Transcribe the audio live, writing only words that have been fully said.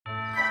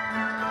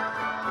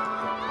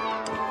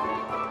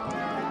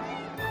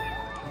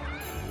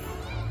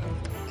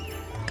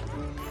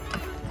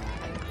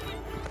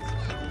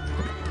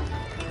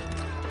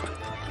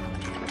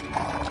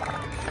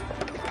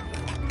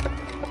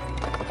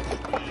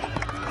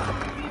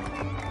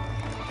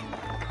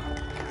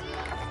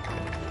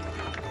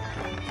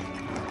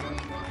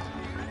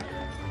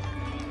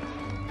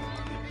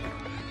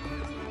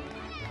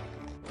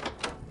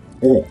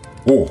Oh,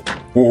 oh,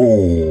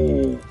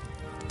 oh.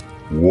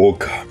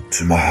 Welcome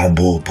to my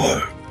humble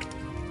abode.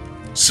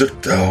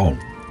 Sit down,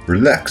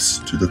 relax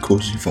to the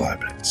cozy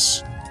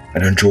fireplace,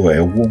 and enjoy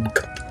a warm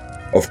cup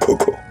of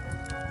cocoa.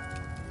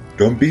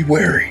 Don't be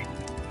wary.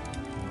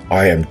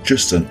 I am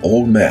just an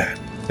old man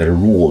that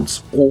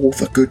rewards all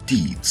the good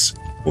deeds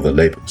for the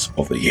labors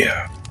of the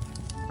year.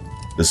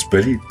 This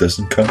belly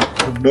doesn't come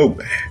from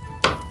nowhere.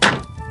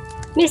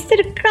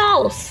 Mr.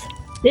 Kraus,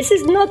 this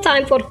is no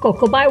time for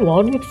cocoa by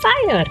warm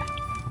fire.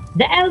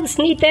 The elves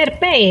need their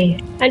pay,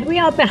 and we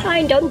are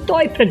behind on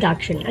toy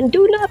production, and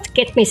do not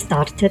get me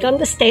started on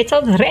the state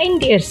of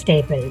reindeer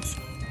stables.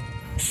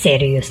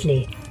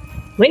 Seriously,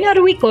 when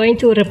are we going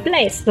to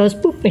replace those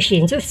poop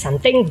machines with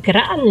something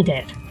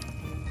grander?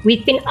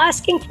 We've been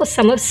asking for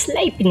some of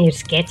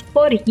Sleipnir's kits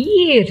for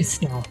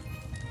years now.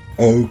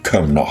 Oh,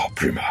 come now,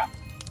 Prima.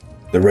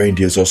 The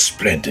reindeers are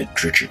splendid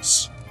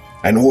creatures,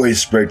 and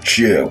always spread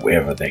cheer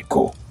wherever they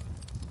go.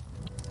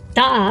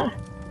 Duh,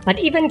 but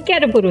even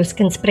Kerberos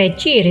can spread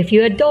cheer if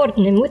you adorn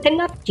him with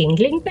enough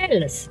jingling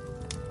bells.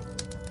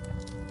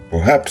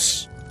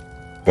 Perhaps,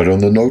 but on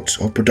the note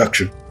of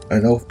production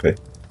and elf pay,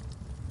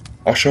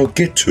 I shall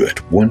get to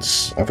it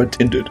once I've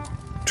attended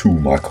to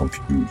my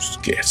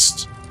confused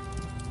guest.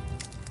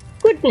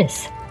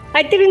 Goodness,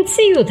 I didn't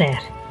see you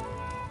there.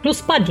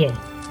 Ruspadian,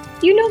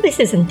 you know this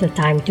isn't the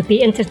time to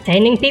be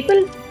entertaining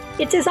people.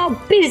 It is our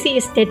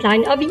busiest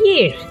deadline of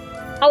year.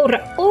 Our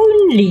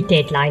only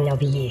deadline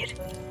of year.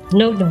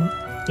 No,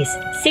 this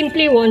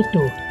simply won't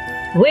do.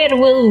 Where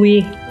will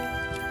we?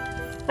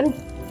 I'm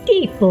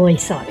deeply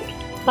sorry,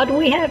 but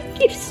we have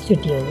gifts to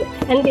deal with,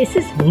 and this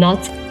is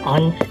not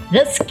on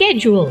the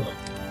schedule.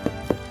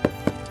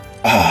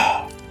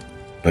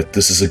 But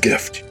this is a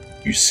gift,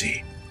 you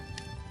see.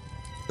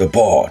 The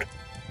bard,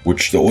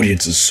 which the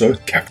audience is so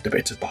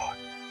captivated by,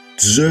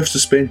 deserves to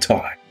spend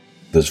time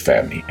with his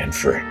family and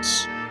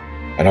friends.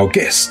 And our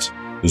guest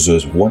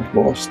deserves one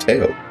last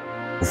tale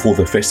before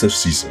the festive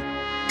season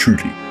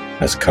truly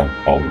has come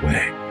our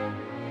way.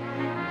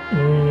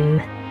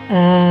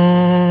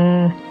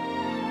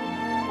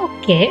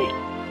 Okay.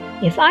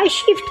 If I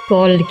shift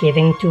gold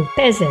giving to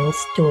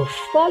peasants to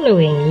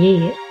following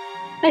year,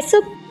 I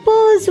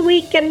suppose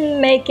we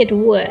can make it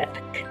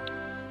work.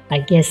 I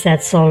guess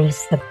that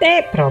solves the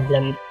bear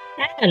problem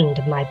and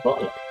my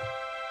bond.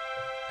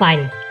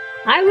 Fine.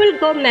 I will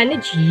go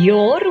manage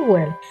your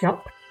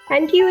workshop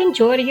and you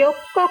enjoy your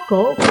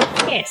cocoa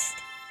with guest.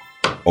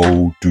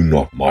 Oh, do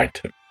not mind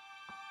him.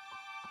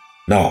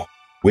 Now,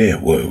 where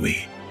were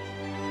we?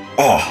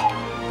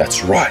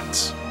 That's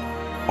right.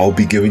 I'll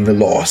be giving the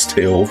last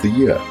tale of the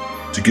year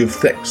to give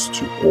thanks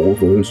to all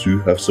those who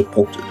have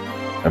supported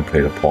and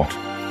played a part.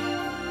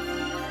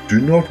 Do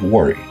not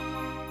worry.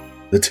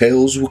 The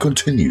tales will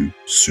continue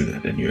sooner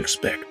than you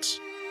expect.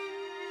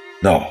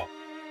 Now,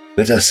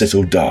 let us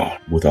settle down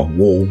with a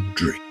warm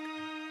drink,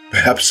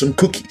 perhaps some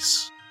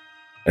cookies,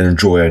 and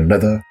enjoy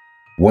another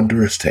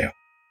wondrous tale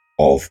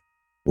of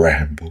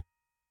Ramble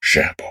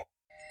Shamble.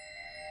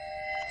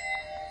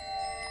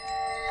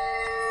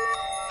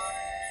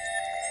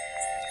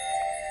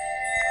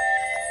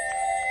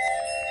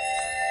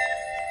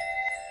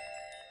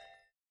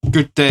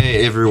 Good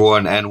day,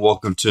 everyone, and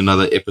welcome to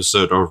another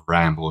episode of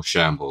Ramble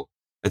Shamble.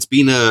 It's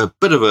been a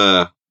bit of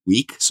a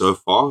week so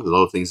far. A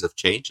lot of things have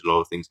changed, a lot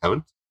of things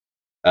haven't.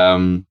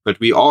 But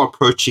we are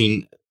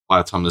approaching, by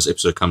the time this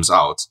episode comes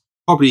out,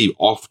 probably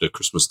after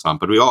Christmas time,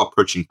 but we are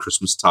approaching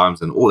Christmas times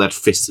and all that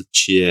festive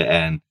cheer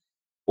and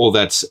all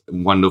that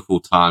wonderful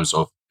times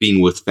of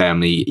being with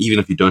family. Even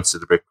if you don't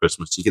celebrate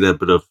Christmas, you get a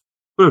bit of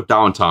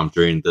downtime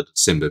during the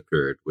December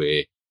period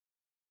where,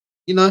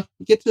 you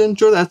get to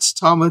enjoy that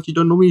time that you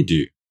don't normally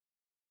do.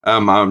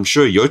 I'm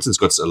sure Jotun's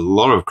got a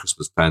lot of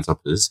Christmas plans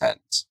up his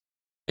hands.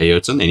 Hey,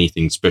 Jotun,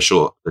 anything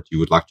special that you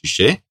would like to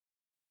share?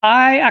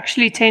 I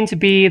actually tend to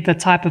be the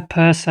type of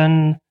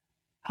person,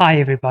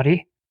 hi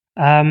everybody,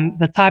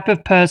 the type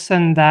of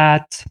person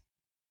that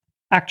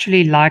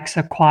actually likes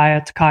a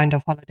quiet kind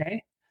of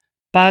holiday.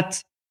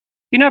 But,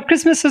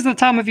 Christmas is the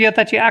time of year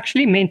that you're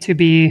actually meant to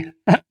be,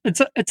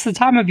 it's the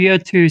time of year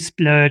to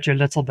splurge a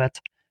little bit.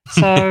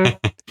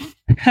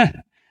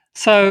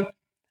 So,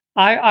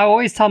 I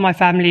always tell my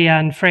family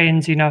and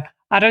friends,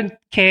 I don't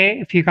care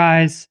if you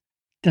guys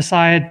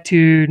decide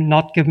to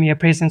not give me a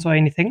present or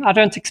anything. I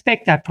don't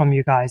expect that from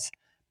you guys.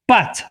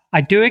 But I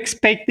do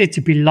expect there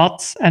to be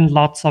lots and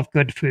lots of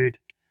good food.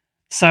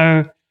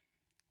 So,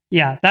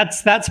 yeah,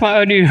 that's my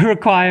only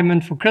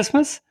requirement for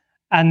Christmas.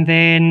 And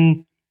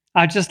then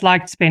I just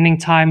like spending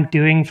time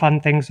doing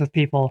fun things with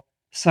people.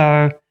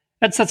 So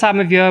it's the time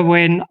of year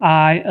when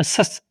I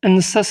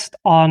insist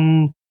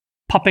on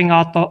popping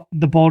out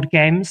the board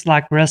games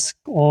like Risk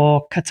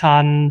or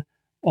Catan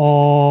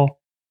or,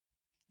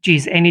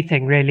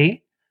 anything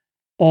really,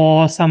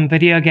 or some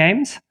video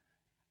games,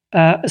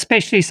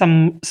 especially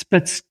some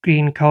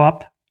split-screen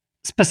co-op,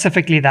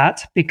 specifically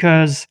that,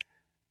 because,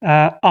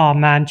 I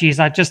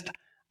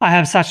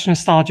have such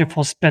nostalgia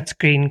for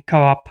split-screen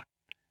co-op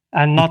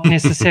and not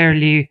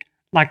necessarily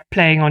like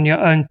playing on your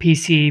own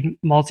PC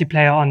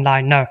multiplayer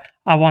online. No,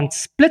 I want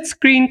split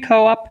screen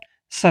co-op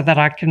so that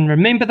I can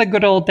remember the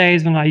good old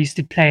days when I used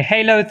to play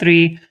Halo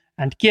 3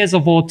 and Gears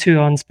of War 2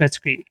 on split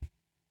screen.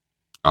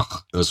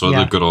 Oh, those were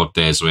the good old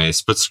days where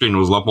split screen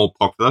was a lot more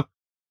popular.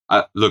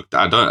 Look,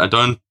 I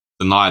don't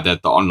deny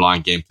that the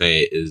online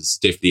gameplay is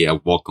definitely a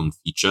welcome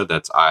feature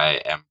that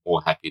I am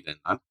more happy than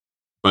that.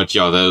 But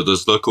yeah,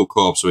 those local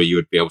co-ops where you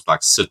would be able to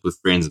like sit with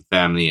friends and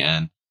family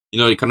and,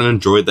 you kind of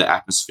enjoy the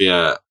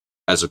atmosphere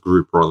as a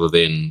group rather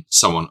than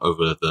someone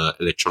over the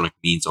electronic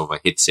means of a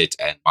headset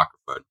and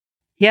microphone.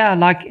 Yeah,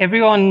 like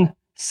everyone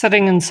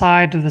sitting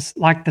inside of this,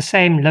 like the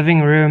same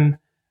living room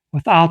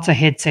without a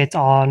headset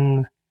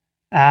on.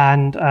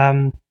 And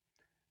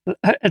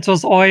it's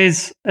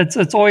always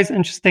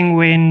interesting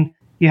when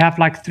you have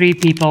like 3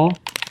 people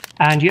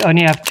and you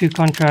only have 2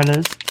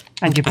 controllers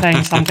and you're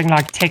playing something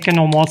like Tekken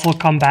or Mortal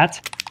Kombat,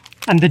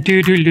 and the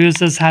dude who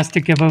loses has to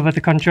give over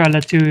the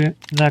controller to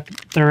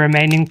the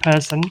remaining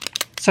person.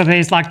 So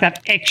there's like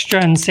that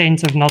extra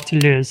incentive not to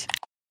lose.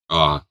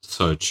 Oh,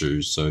 so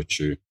true, so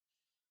true.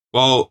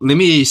 Well, let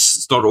me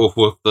start off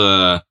with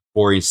the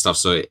boring stuff.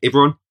 So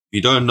everyone, if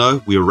you don't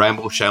know, we're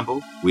Ramble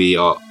Shamble.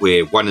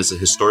 Where one is a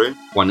historian,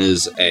 one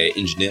is an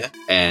engineer,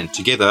 and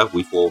together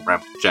we form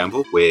Ramble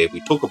Shamble, where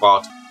we talk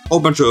about a whole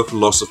bunch of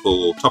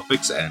philosophical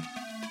topics and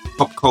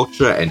pop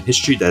culture and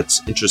history that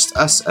interests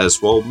us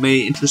as well may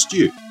interest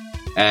you.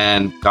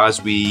 And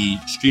guys, we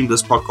stream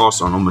this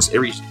podcast on almost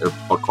every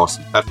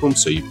podcasting platform,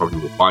 so you probably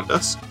will find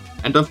us.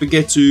 And don't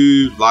forget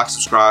to like,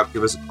 subscribe,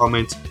 give us a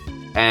comment,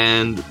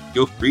 and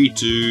feel free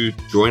to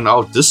join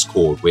our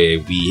Discord, where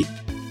we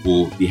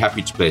will be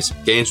happy to play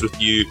some games with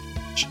you.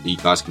 You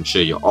guys can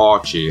share your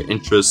art, share your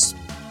interests,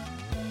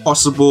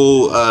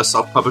 possible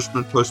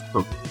self-publishment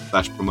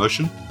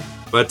post/promotion.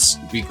 But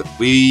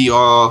we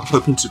are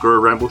hoping to grow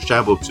Ramble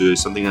Shamble to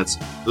something that's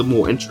a little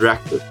more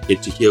interactive.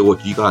 Get to hear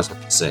what you guys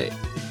have to say.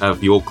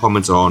 Have your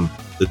comments on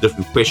the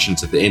different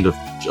questions at the end of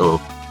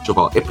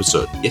our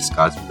episode. Yes,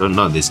 guys, we don't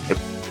know.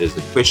 There's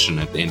a question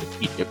at the end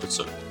of each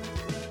episode.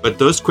 But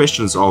those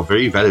questions are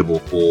very valuable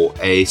for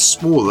a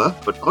smaller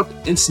but not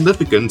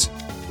insignificant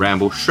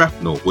Ramble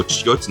Shrapnel,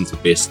 which Jotun's the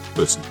best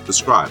person to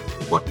describe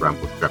what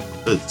Ramble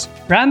Shrapnel is.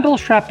 Ramble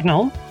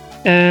Shrapnel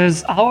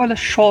is our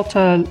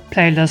shorter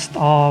playlist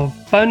of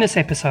bonus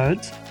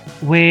episodes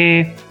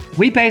where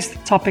we base the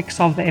topics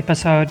of the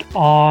episode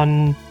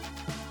on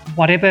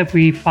whatever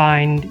we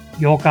find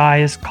your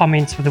guys'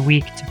 comments for the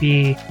week to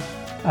be.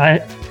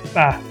 Let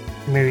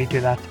me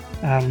redo that.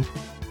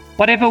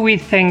 Whatever we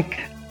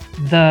think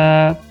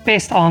the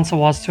best answer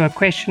was to a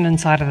question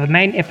inside of the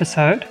main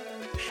episode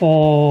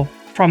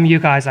from you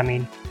guys, I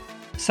mean.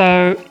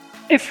 So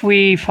if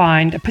we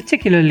find a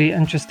particularly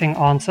interesting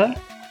answer,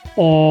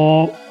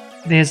 or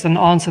there's an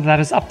answer that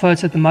is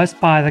upvoted the most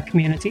by the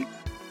community,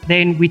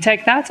 then we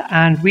take that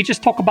and we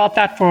just talk about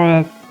that for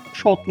a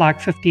short, like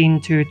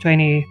 15 to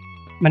 20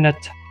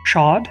 minute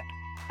shard.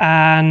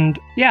 And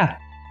yeah,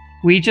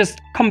 we just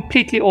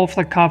completely off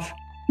the cuff,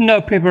 no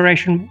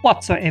preparation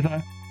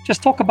whatsoever,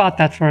 just talk about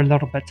that for a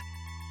little bit,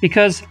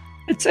 because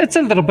it's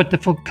a little bit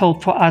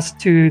difficult for us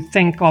to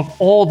think of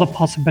all the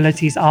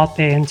possibilities out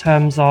there in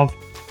terms of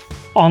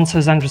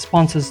answers and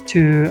responses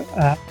to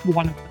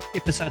one of the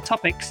episode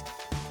topics.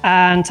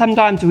 And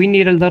sometimes we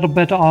need a little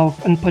bit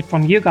of input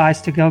from you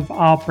guys to give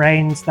our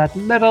brains that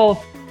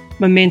little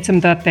momentum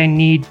that they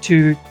need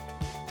to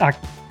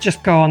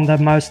just go on the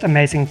most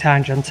amazing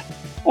tangent,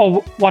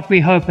 or what we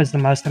hope is the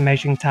most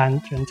amazing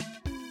tangent.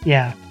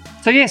 Yeah.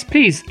 So yes,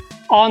 please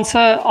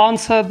answer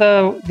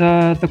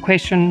the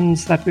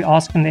questions that we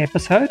ask in the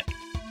episode,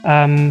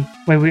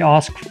 where we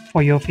ask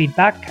for your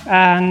feedback,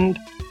 and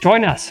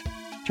join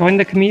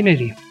the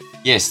community.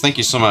 Yes, thank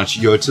you so much,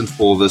 Jotun,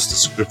 for this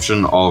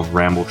description of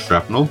Ramble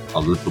Shrapnel,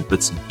 our little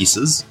bits and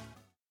pieces.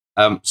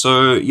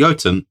 So,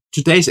 Jotun,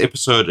 today's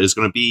episode is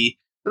going to be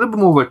a little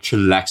bit more of a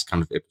chillax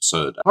kind of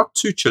episode. Not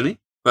too chilly,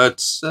 but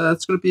it's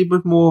going to be a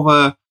bit more of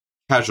a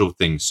casual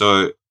thing.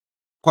 So,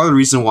 part of the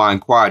reason why I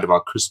inquired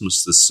about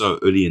Christmas this so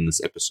early in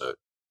this episode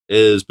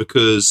is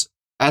because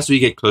as we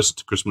get closer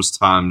to Christmas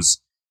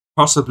times,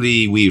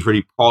 possibly we've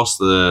already passed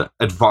the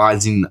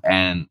advising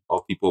and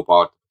of people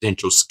about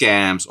potential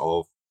scams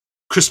of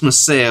Christmas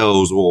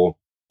sales or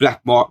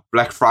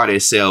Black Friday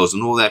sales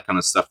and all that kind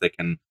of stuff that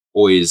can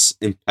always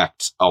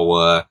impact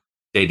our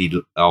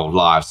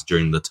lives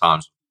during the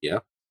times of the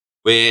year,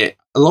 where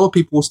a lot of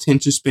people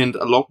tend to spend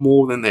a lot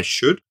more than they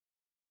should,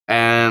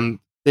 and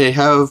they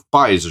have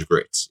buyer's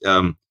regrets.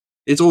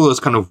 It's all those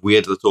kind of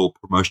weird little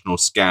promotional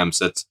scams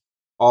that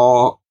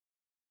are,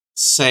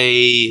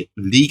 say,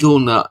 legal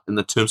in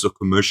the terms of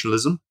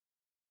commercialism,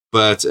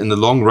 but in the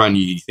long run,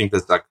 you think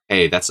that's like,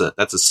 hey, that's a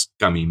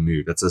scummy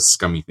move. That's a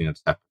scummy thing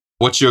that's happened.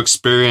 What's your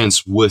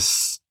experience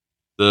with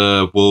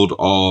the world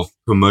of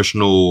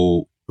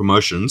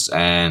promotions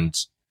and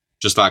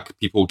just like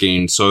people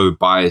getting so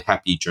buy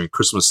happy during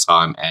Christmas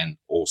time and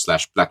or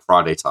 / Black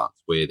Friday times,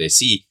 where they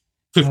see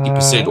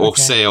 50% off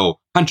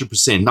sale,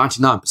 100%,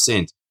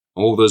 99%,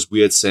 all those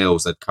weird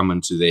sales that come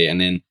into there,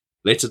 and then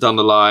later down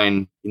the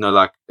line,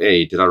 like,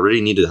 hey, did I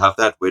really need to have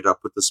that? Where did I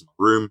put this in my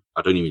room?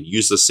 I don't even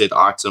use this said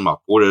item. I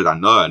bought it. I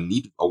know I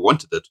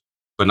wanted it,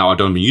 but now I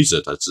don't even use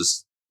it.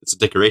 It's a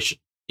decoration.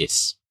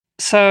 Yes.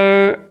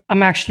 So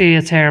I'm actually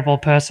a terrible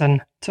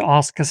person to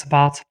ask us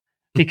about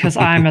because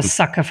I'm a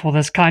sucker for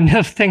this kind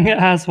of thing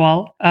as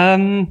well.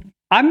 I'm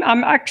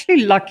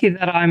actually lucky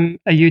that I'm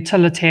a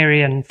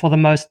utilitarian for the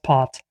most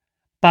part.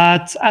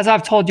 But as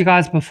I've told you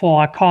guys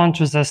before, I can't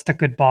resist a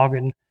good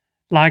bargain.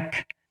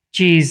 Like,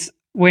 geez,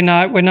 when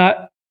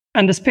I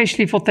and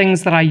especially for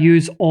things that I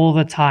use all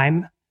the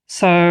time.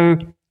 So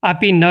I've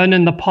been known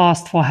in the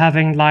past for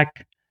having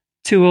like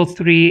 2 or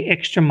 3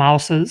 extra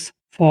mouses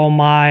for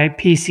my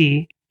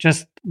PC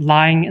just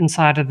lying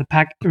inside of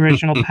the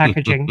original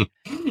packaging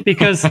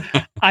because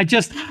I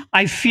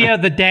fear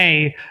the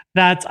day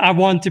that I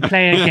want to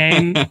play a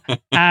game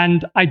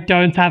and I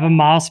don't have a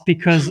mouse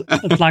because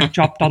it's like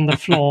dropped on the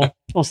floor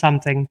or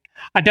something.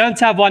 I don't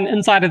have one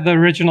inside of the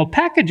original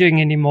packaging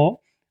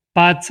anymore,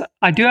 but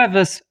I do have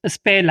a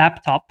spare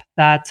laptop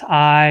that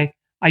I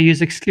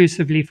use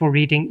exclusively for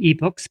reading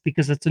ebooks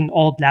because it's an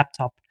old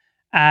laptop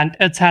and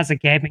it has a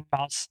gaming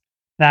mouse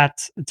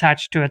that's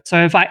attached to it.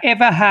 So if I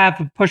ever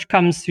have a push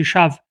comes to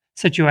shove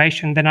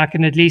situation, then I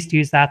can at least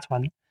use that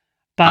one.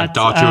 But I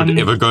doubt you would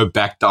ever go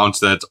back down to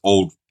that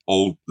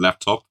old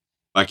laptop.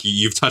 Like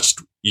you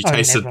tasted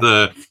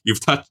never.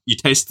 you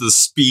tasted the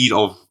speed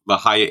of the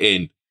higher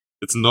end.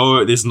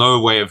 There's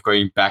no way of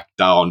going back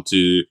down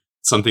to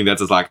something that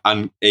is like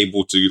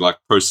unable to like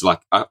process.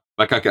 Like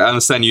I can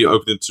understand you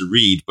open it to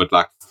read, but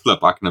like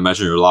flip, I can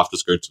imagine your life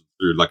just going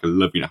through like a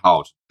living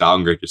hell to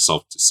downgrade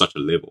yourself to such a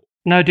level.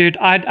 No, dude,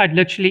 I'd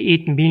literally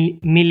eat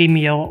mealie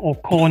meal or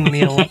corn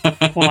meal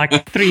for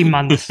like 3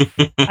 months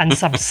and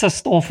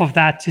subsist off of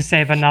that to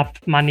save enough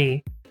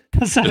money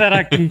so that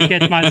I can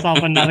get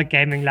myself another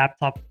gaming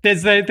laptop.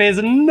 There's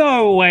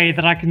no way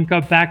that I can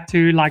go back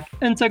to like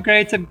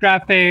integrated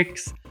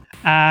graphics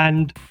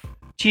and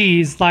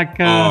like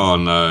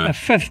a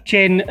 5th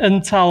gen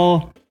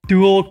Intel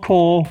dual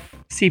core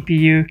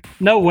CPU.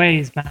 No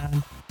ways,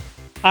 man.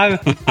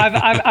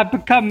 I've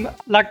become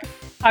like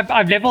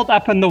I've leveled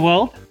up in the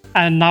world.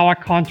 And now I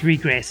can't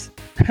regress.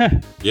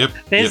 Yep.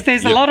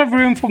 There's a lot of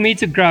room for me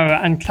to grow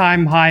and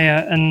climb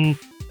higher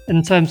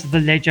in terms of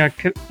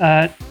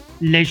the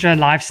leisure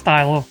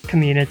lifestyle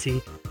community.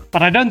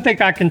 But I don't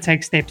think I can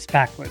take steps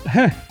backward.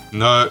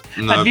 No,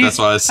 that's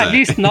what I say. At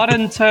least not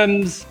in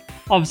terms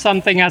of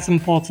something as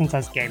important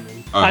as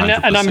gaming. Oh,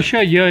 and I'm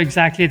sure you're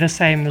exactly the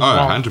same as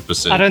well.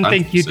 100%. I don't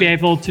think you'd be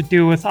able to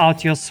do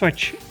without your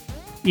Switch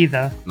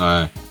either.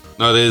 No,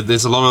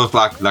 there's a lot of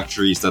like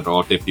luxuries that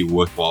are definitely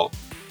worthwhile.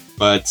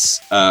 But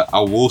I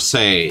will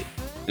say,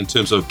 in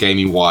terms of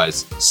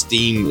gaming-wise,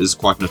 Steam is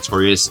quite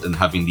notorious in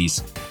having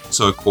these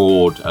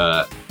so-called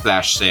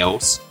flash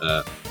sales.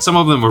 Some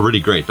of them are really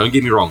great. Don't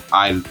get me wrong.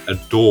 I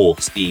adore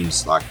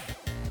Steam's like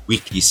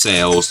weekly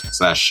sales /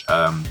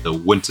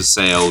 the winter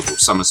sales or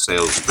summer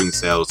sales, spring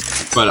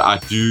sales. But I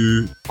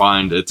do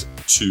find it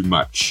too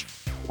much.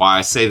 Why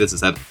I say this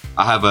is that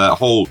I have a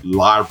whole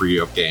library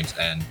of games,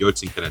 and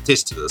Yotin can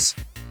attest to this,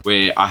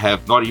 where I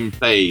have not even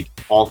played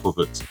half of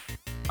it.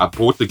 I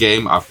bought the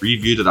game, I've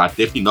reviewed it, I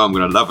definitely know I'm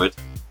going to love it,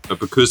 but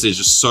because there's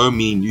just so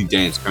many new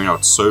games coming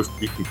out so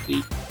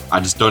frequently,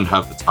 I just don't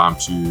have the time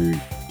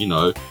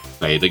to,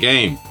 play the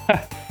game.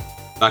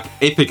 Like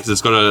Epic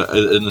has got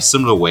in a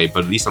similar way,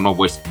 but at least I'm not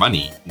wasting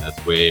money. That's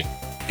where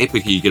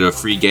Epic, you get a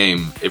free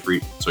game 2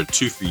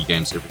 free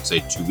games every,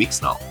 say, 2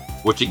 weeks now.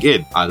 Which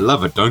again, I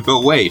love it. Don't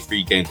go away,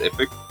 free games,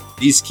 Epic.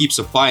 These keep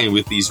supplying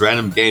with these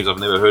random games I've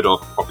never heard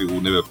of, probably will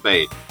never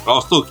play. But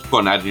I'll still keep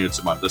on adding it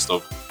to my list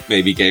of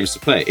maybe games to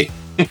play.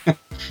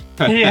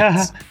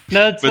 Yeah,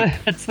 no,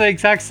 it's the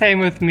exact same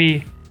with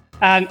me.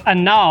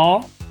 And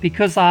now,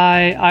 because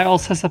I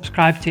also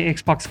subscribe to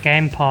Xbox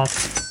Game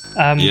Pass,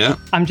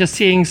 I'm just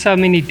seeing so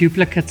many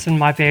duplicates in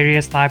my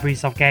various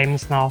libraries of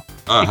games now.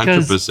 Oh,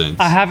 100%.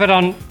 I have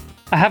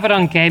it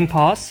on Game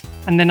Pass,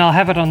 and then I'll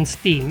have it on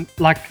Steam.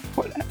 Like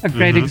a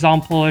great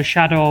example is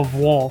Shadow of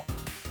War.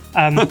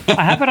 I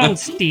have it on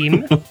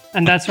Steam,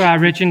 and that's where I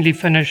originally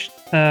finished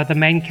the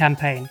main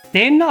campaign.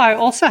 Then I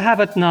also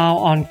have it now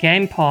on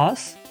Game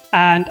Pass,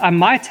 and I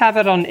might have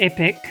it on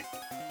Epic.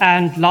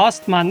 And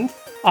last month,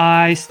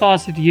 I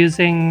started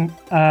using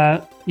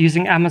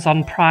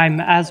Amazon Prime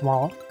as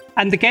well.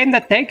 And the game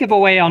that they give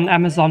away on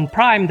Amazon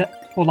Prime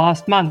for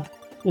last month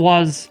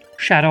was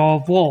Shadow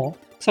of War.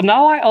 So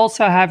now I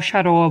also have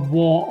Shadow of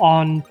War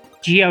on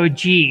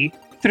GOG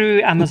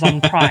through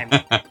Amazon Prime.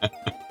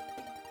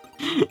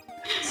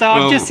 So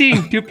I'm just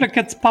seeing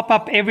duplicates pop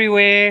up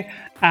everywhere,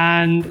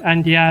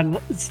 and yeah,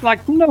 it's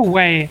like no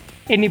way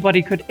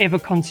anybody could ever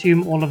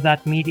consume all of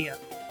that media.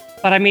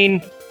 But I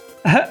mean,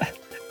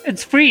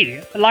 it's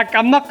free. Like,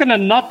 I'm not gonna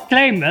not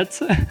claim it.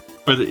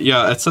 But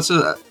yeah,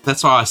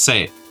 that's why I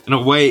say it. In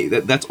a way,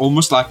 that's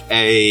almost like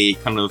a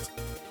kind of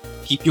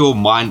keep your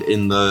mind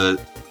in the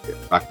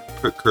like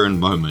current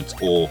moment,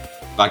 or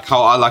like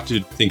how I like to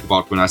think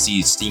about when I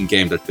see Steam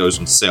game that goes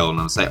on sale, and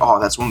I say, oh,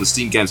 that's one of the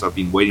Steam games I've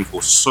been waiting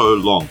for so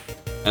long.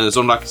 and it's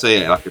on like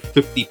say like a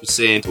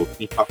 50% or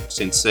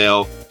 25%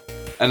 sale,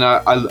 and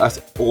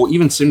or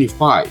even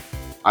 75%,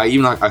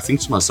 I think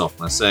to myself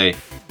and I say,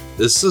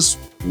 this is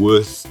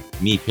worth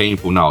me paying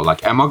for now.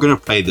 Like, am I going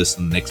to play this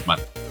in the next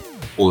month,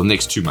 or the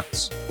next 2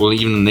 months, or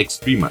even the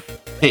next 3 months?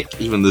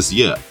 Heck, even this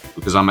year,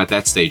 because I'm at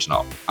that stage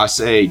now. I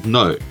say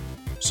no.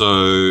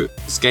 So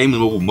this game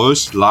will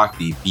most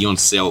likely be on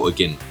sale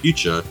again in the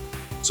future.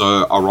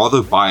 So I'll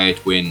rather buy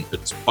it when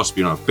it's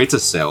possibly on a better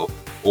sale,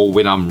 or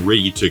when I'm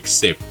ready to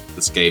accept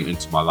this game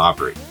into my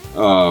library.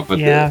 But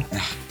Yeah.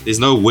 there's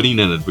no winning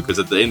in it, because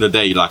at the end of the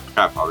day, you're like,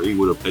 crap, I really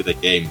would have played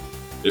that game.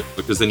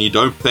 Because then you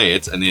don't play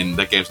it, and then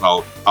that game's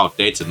now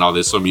outdated. Now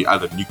there's so many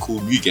other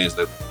cool new games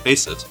that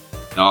replace it.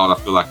 Now I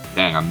feel like,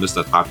 dang, I missed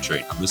that hype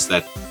train. I missed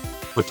that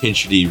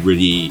potentially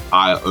really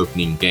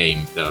eye-opening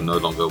game that I no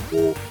longer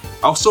will.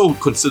 I'll still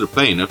consider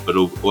playing it, but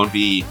it won't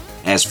be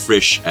as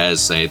fresh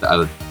as, say,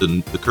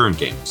 the current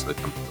games that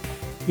come.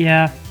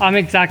 Yeah, I'm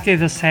exactly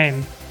the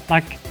same.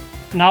 Like,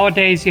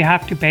 nowadays you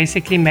have to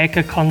basically make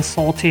a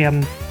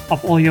consortium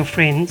of all your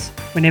friends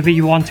whenever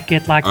you want to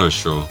get like Oh,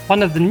 sure.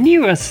 one of the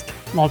newest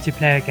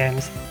multiplayer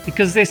games,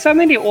 because there's so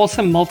many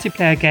awesome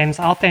multiplayer games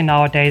out there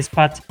nowadays,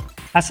 but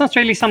that's not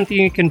really something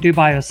you can do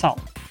by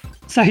yourself.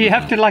 So you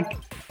have to like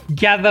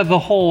gather the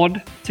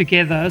horde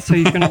together so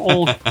you can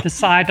all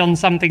decide on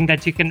something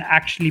that you can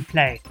actually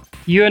play.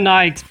 You and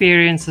I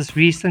experienced this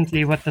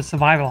recently with the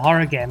survival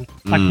horror game.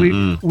 Like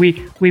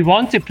we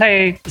want to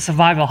play a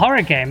survival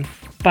horror game,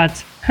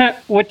 but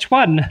which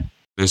one?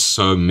 There's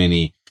so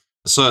many.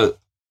 So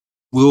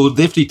we'll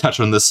definitely touch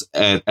on this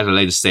at a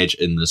later stage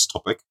in this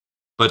topic.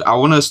 But I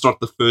want to start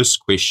the first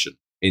question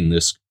in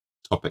this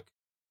topic.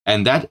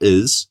 And that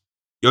is,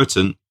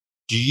 Jotun,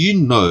 do you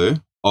know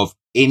of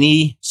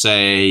any,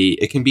 say,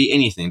 it can be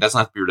anything, it doesn't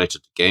have to be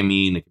related to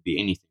gaming, it could be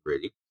anything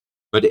really,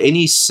 but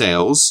any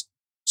sales?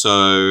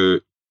 So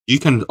you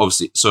can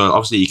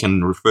obviously you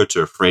can refer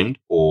to a friend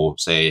or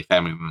say a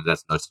family member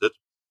that's noticed it,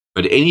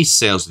 but any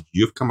sales that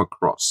you've come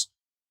across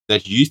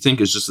that you think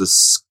is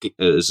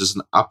just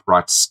an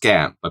upright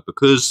scam, but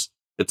because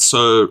it's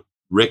so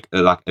like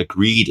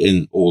agreed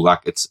in, or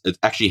like it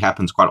actually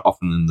happens quite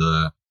often in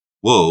the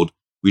world,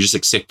 we just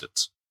accept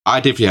it. I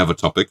definitely have a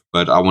topic,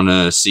 but I want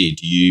to see,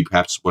 do you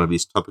perhaps one of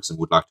these topics and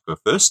would like to go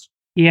first?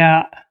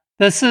 Yeah,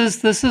 this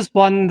is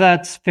one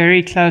that's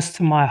very close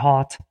to my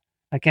heart.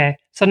 Okay,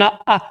 so now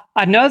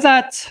I know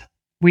that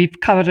we've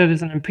covered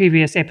it in a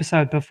previous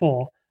episode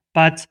before,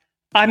 but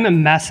I'm a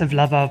massive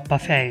lover of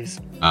buffets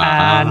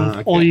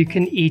and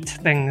all-you-can-eat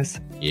things.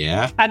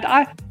 Yeah, and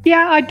I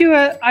do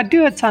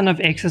a ton of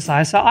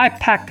exercise, so I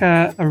pack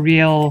a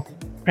real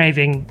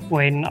craving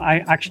when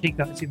I actually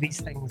go to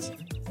these things.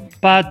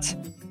 But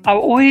I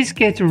always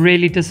get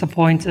really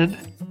disappointed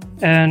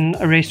in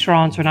a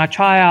restaurant when I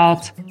try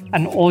out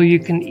an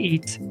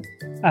all-you-can-eat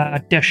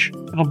dish.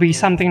 It'll be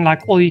something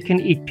like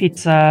all-you-can-eat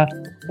pizza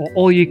or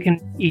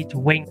all-you-can-eat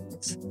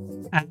wings.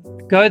 And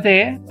go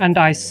there, and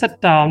I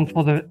sit down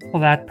for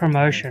that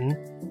promotion,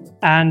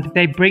 and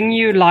they bring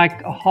you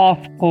like a half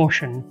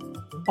portion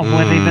of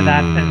whatever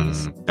that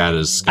is. That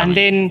is scummy. And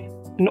then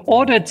in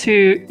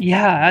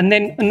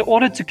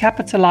order to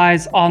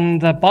capitalize on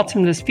the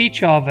bottomless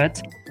feature of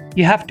it,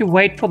 you have to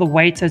wait for the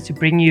waiter to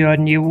bring you a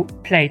new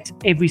plate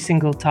every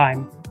single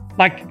time.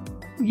 Like,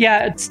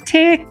 yeah, it's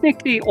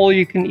technically all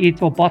you can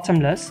eat or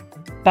bottomless,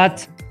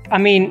 but I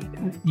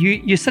mean,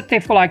 you sit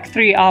there for like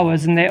 3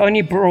 hours and they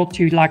only brought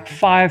you like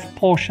 5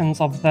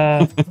 portions of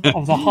the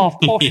half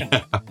portion.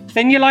 Yeah.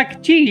 Then you're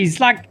like, geez,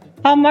 like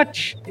how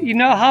much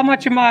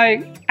am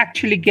I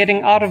actually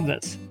getting out of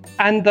this?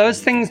 And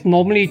those things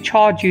normally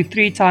charge you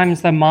 3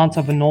 times the amount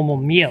of a normal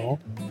meal.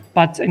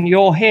 But in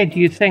your head,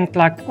 you think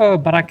like, oh,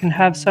 but I can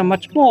have so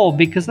much more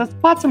because it's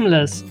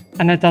bottomless.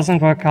 And it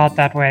doesn't work out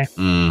that way.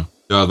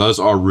 Yeah, those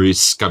are really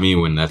scummy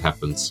when that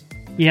happens.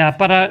 Yeah,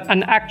 but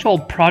an actual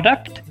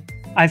product,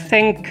 I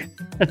think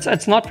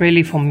it's not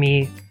really for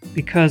me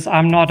because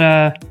I'm not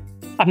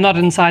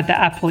inside the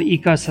Apple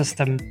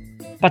ecosystem.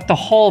 But the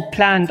whole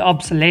planned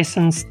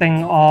obsolescence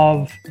thing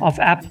of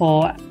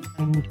Apple,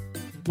 and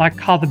like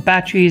how the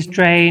batteries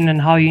drain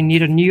and how you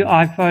need a new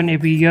iPhone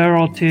every year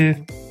or two.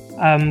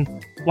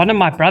 One of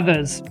my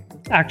brothers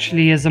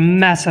actually is a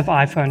massive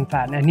iPhone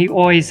fan, and he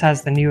always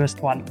has the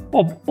newest one,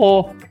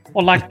 or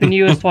like the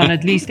newest one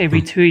at least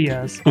every 2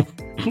 years.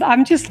 And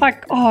I'm just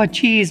like, oh,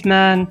 geez,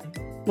 man.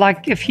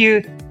 Like if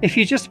you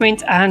just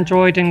went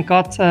Android and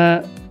got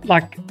a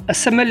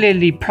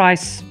similarly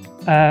priced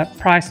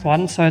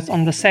one, so it's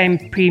on the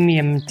same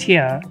premium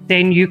tier,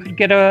 then you could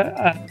get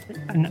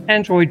an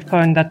Android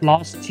phone that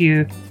lasts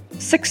you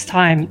 6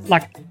 times,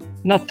 like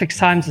not 6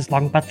 times as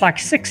long, but like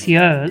 6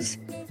 years,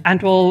 and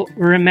will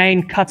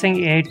remain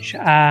cutting edge.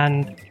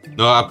 And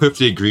no, I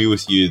perfectly agree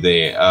with you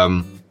there. I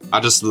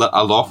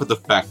laugh at the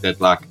fact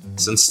that like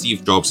since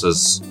Steve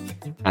Jobs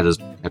had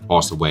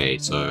passed away,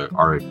 so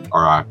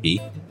RIP,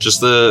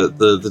 just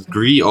the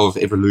degree of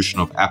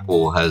evolution of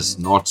Apple has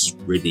not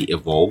really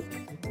evolved.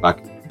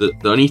 Like the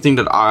only thing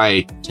that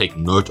I take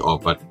note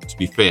of, but to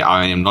be fair,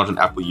 I am not an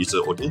Apple user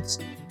audience,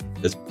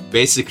 It's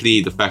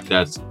basically the fact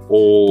that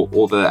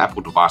all the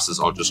Apple devices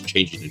are just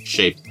changing in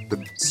shape,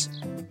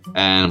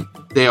 and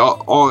they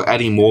are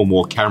adding more and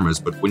more cameras.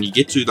 But when you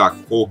get to like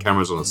 4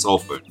 cameras on a cell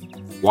phone,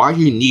 why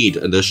do you need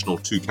additional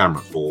 2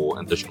 cameras or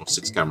additional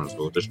 6 cameras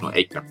or additional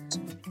 8 cameras?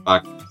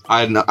 Like,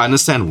 I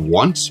understand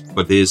want,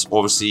 but there's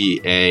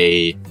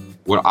obviously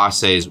what I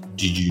say is,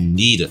 do you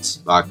need it?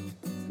 Like,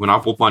 when I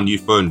bought my new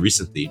phone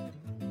recently,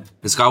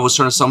 this guy was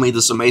trying to sell me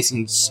this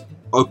amazing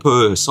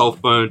Oppo cell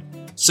phone,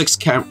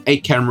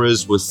 8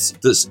 cameras with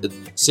this,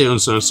 so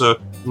and so.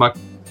 I'm like,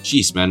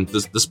 geez, man,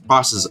 this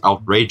price is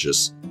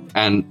outrageous.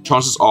 And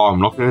chances are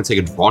I'm not going to take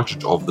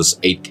advantage of this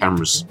 8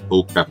 cameras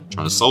bullcrap I'm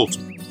trying to sell to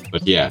me.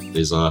 But yeah,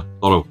 there's a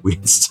lot of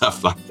weird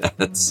stuff like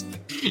that.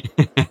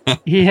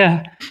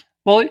 Yeah.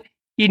 Well,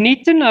 you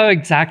need to know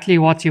exactly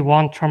what you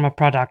want from a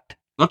product.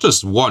 Not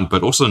just want,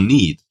 but also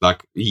need.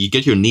 Like, you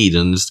get your need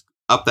and just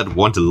up that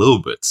want a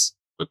little bit,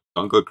 but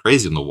don't go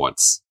crazy on the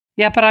wants.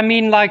 Yeah, but I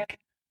mean, like,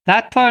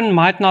 that phone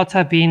might not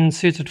have been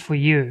suited for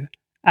you.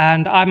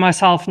 And I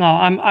myself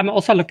now, I'm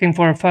also looking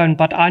for a phone,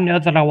 but I know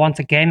that I want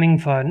a gaming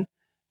phone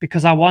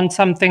because I want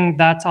something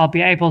that I'll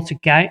be able to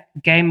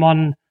game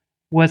on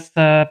with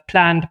the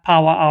planned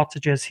power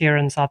outages here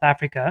in South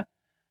Africa,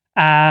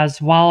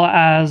 as well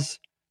as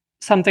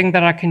something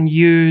that I can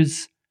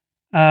use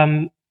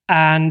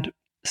and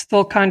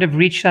still kind of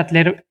reach that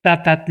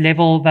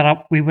level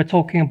that we were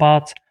talking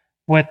about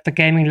with the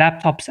gaming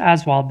laptops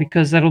as well,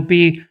 because it'll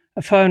be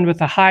a phone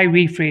with a high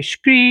refresh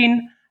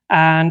screen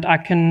and I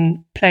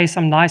can play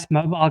some nice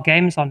mobile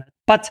games on it.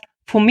 But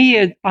for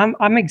me,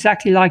 I'm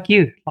exactly like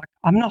you. Like,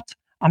 I'm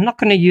not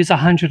going to use a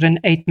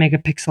 108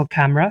 megapixel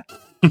camera.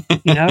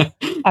 You know,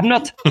 I'm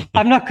not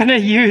going to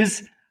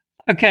use.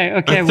 Okay.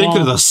 I think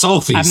of the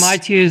selfies.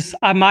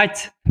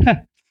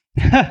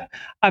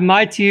 I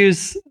might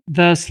use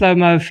the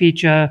slow-mo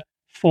feature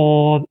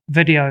for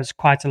videos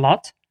quite a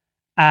lot,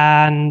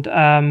 and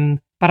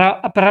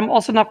but I'm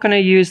also not going to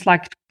use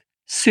like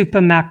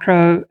super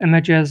macro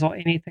images or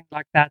anything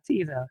like that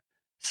either.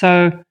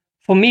 So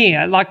for me,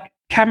 like,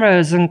 camera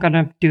isn't going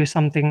to do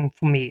something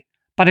for me.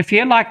 But if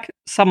you're like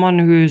someone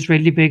who's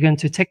really big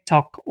into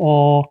TikTok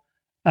or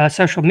a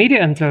social media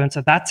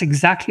influencer, that's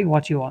exactly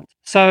what you want.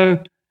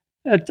 So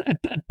it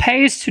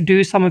pays to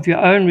do some of your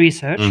own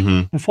research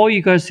before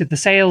you go to the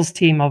sales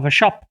team of a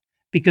shop,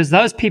 because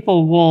those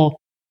people will,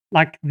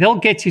 like, they'll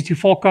get you to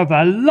fork over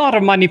a lot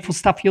of money for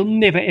stuff you'll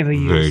never ever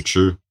use. Very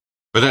true.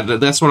 But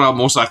that's what I'm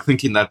also like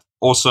thinking, that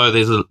also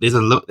there's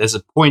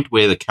a point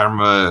where the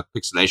camera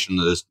pixelation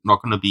is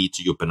not going to be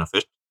to your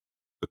benefit,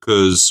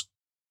 because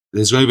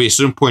there's going to be a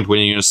certain point when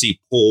you're going to see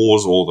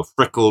pores or the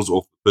freckles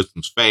off the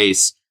person's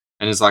face,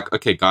 and it's like,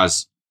 okay,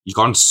 guys, you've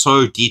gone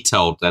so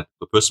detailed that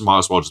the person might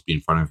as well just be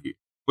in front of you,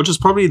 which is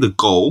probably the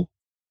goal.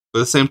 But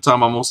at the same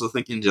time, I'm also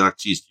thinking, like,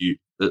 geez,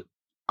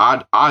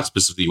 I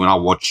specifically, when I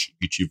watch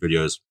YouTube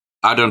videos,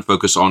 I don't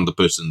focus on the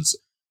person's.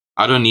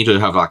 I don't need to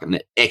have like an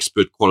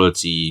expert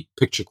quality,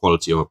 picture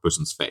quality of a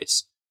person's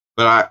face.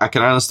 But I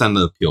can understand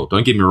the appeal.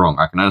 Don't get me wrong.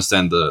 I can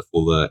understand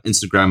for the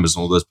Instagrammers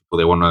and all those people,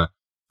 they want to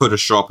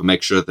Photoshop and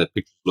make sure that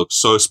pictures look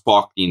so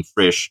sparkly and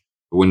fresh.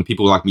 But when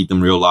people like meet them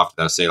in real life,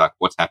 they'll say like,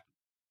 what's happened?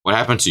 What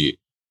happened to you?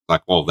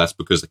 Like, well, that's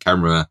because the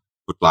camera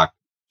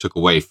took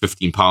away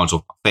 15 pounds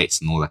off my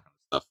face and all that kind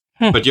of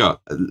stuff. But yeah,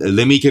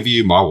 let me give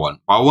you my one.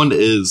 My one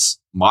is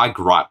my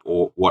gripe,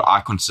 or what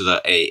I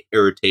consider a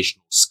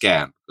irritational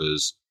scam,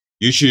 because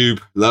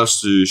YouTube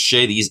loves to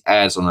share these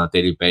ads on a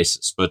daily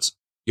basis. But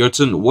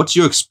Jotun, what's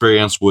your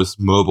experience with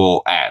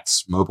mobile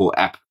ads, mobile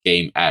app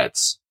game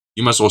ads?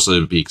 You must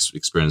also be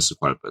experienced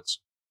quite a bit.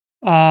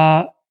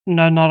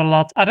 No, not a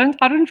lot. I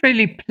don't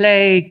really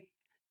play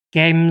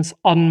games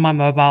on my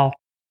mobile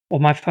or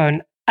my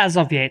phone as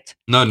of yet.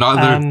 No,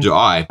 neither do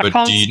I.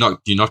 But do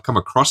you not come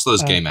across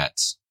those game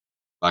ads,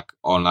 like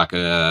on like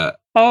a?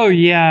 Oh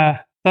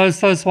yeah,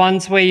 those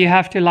ones where you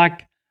have to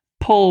like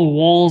pull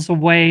walls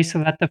away so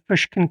that the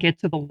fish can get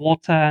to the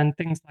water and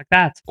things like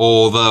that.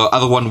 Or the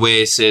other one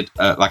where it said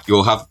like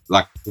you'll have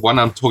like the one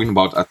I'm talking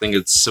about. I think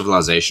it's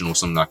Civilization or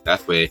something like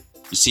that, where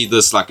you see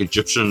this like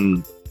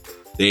Egyptian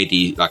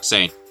lady like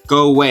saying,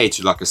 "Go away,"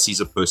 to like a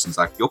Caesar person's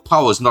like, "Your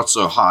power is not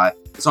so high.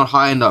 It's not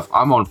high enough.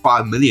 I'm on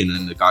 5 million."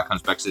 And the guy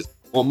comes back and says,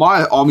 "Well,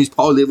 my army's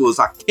power level is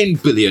like 10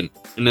 billion."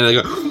 And then they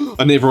go,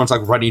 and everyone's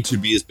like running to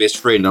be his best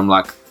friend. I'm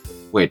like,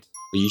 wait,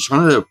 are you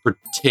trying to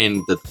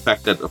pretend that the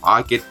fact that if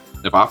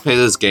I play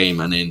this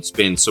game and then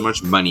spend so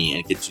much money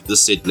and get to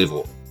this said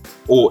level,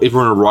 or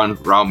everyone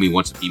around me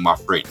wants to be my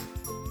friend,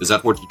 is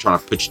that what you're trying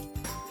to pitch?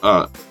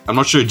 I'm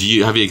not sure.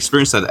 Have you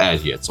experienced that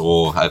ad yet,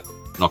 or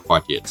not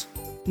quite yet?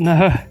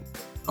 No.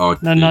 Oh,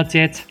 no, not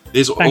yet.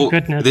 There's all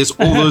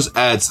those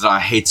ads that I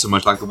hate so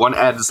much. Like the one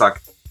ad is like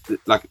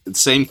the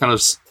same kind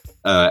of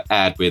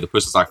ad where the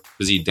person's like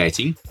busy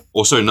dating.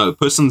 Also, no, the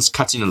person's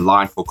cutting in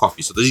line for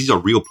coffee. So these are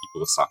real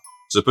people. So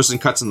the person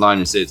cuts in line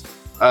and says,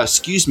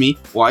 "Excuse me,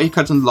 why are you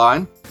cutting in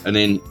line?" And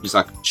then he's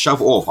like,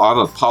 "Shove off. I have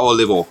a power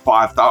level of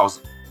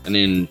 5,000." And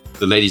then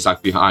the lady's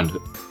like behind her,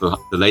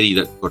 the lady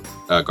that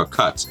got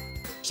cut.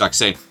 She's like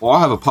saying, "Oh, I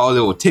have a power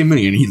level of 10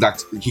 million." He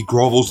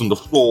grovels on the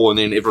floor, and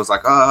then everyone's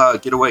like,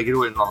 get away.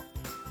 And like,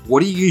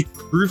 what are you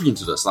proving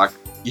to this? Like,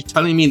 you're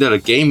telling me that a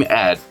game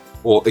ad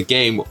or a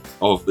game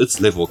of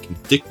its level can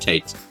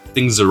dictate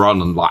things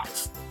around in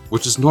life,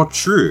 which is not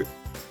true.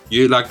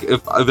 You like,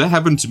 if that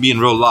happened to me in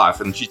real life,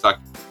 and she's like,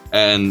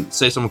 and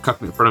say someone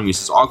cut me in front of me and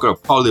says, "I've got a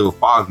power level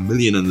 5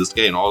 million in this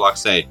game," I'll like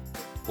say,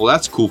 "Well,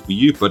 that's cool for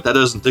you, but that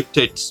doesn't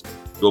dictate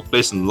your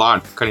place in line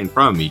for cutting in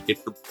front of me.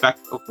 Get the back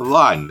of the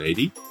line,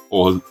 lady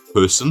or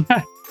person."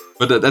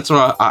 But that's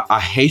what I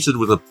hated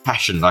with a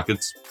passion. Like,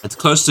 it's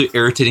close to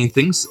irritating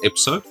things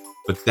episode,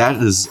 but that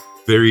is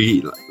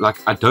very, like,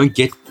 I don't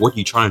get what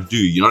you're trying to do.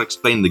 You're not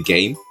explaining the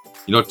game.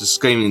 You're not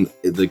explaining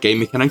the game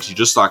mechanics. You're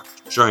just like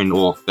showing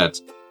off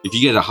that if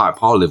you get a high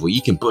power level,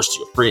 you can burst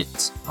your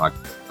friends. Like,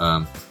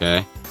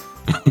 okay.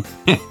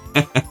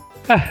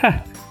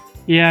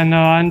 Yeah,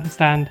 no, I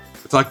understand.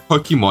 It's like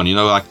Pokemon, you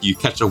know, like you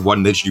catch a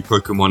one legendary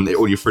Pokemon,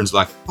 all your friends are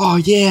like, "Oh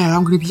yeah,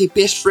 I'm going to be your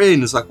best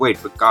friend." It's like, wait,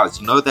 but guys,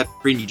 you know that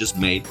friend you just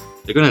made,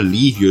 they're going to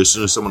leave you as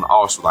soon as someone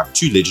else with like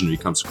 2 legendary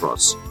comes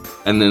across.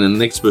 And then the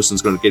next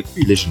person's going to get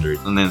 3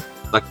 legendaries. And then,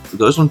 like,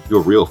 those aren't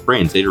your real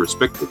friends. They're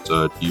respected.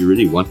 So do you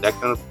really want that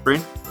kind of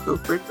friend?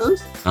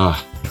 Those?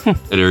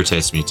 It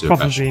irritates me too.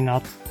 Probably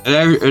not.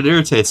 It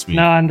irritates me.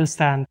 No, I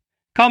understand.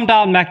 Calm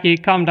down, Mackie.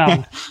 Calm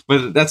down.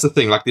 But that's the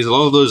thing. Like, there's a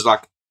lot of those,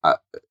 like,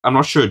 I'm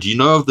not sure. Do you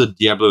know of the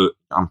Diablo?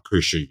 I'm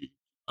pretty sure you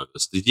know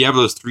this. The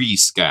Diablo 3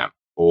 scam,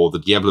 or the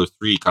Diablo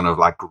 3 kind of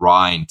like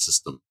grind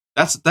system.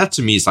 That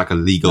to me is like a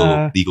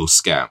legal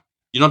scam.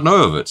 You not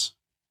know of it?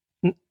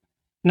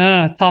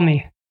 No, tell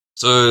me.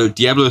 So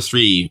Diablo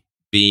 3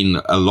 being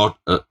a lot.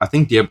 I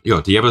think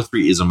Diablo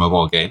 3 is a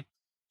mobile game.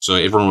 So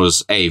everyone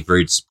was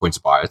very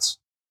disappointed by it.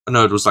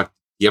 No, it was like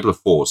Diablo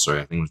 4. Sorry,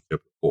 I think it was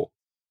Diablo 4.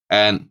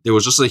 And there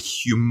was just a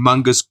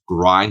humongous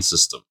grind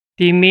system.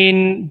 Do you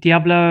mean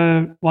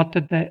Diablo? What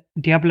did the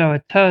Diablo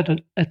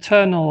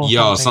Eternal?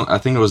 Yeah, I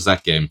think it was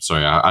that game.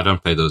 Sorry, I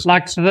don't play those.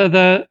 Like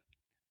the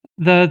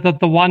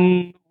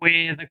one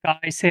where the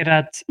guy said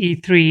at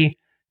E3,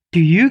 "Do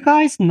you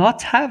guys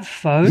not have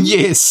phones?"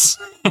 Yes.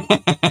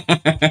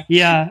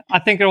 Yeah, I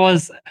think it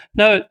was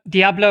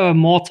Diablo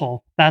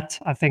Immortal. That's,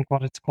 I think,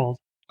 what it's called.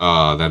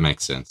 Oh, that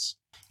makes sense.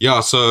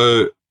 Yeah.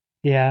 So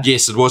yeah,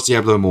 yes, it was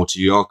Diablo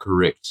Immortal. You are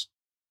correct.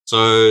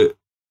 So,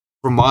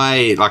 from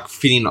my like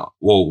feeling,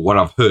 well, what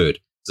I've heard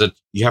is that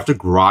you have to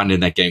grind in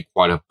that game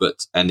quite a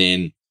bit, and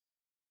then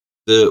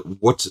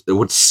what's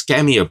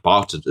scammy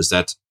about it is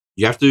that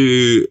you have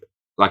to,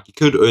 like, you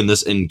could earn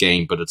this in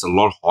game, but it's a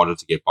lot harder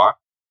to get by.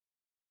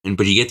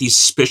 But you get these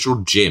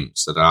special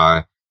gems that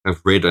I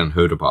have read and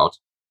heard about,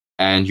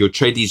 and you'll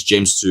trade these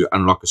gems to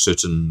unlock a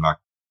certain like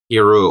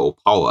hero or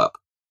power up.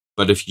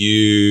 But if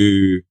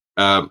you,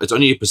 it's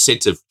only a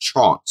percentage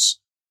chance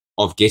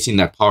of getting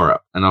that power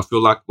up, and I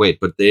feel like, wait,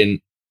 but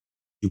then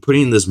you're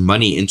putting this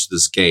money into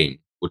this game,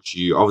 which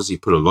you obviously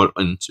put a lot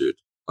into it,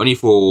 only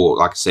for,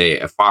 like, say,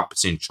 a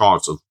 5%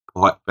 chance of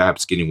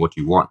perhaps getting what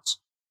you want.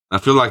 And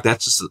I feel like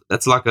that's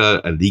like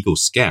a legal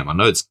scam. I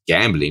know it's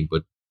gambling,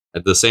 but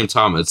at the same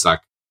time, it's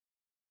like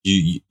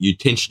you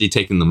intentionally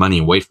taking the money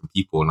away from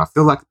people. And I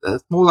feel like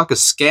that's more like a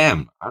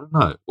scam. I don't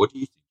know. What do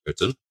you think,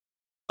 Curtin?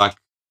 Like,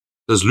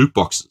 those loot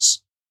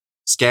boxes.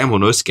 Scam or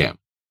no scam?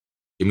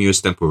 Give me your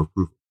stamp of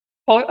approval.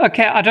 Oh,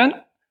 okay,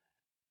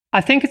 I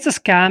think it's a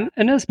scam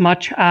in as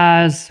much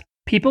as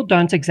people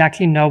don't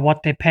exactly know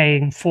what they're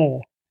paying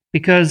for,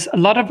 because a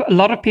lot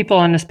of people,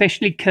 and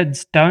especially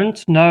kids,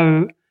 don't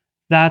know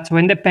that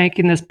when they're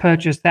making this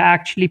purchase, they're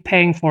actually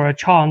paying for a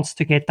chance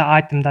to get the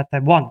item that they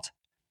want.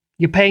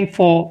 You're paying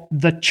for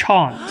the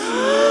chance,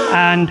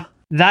 and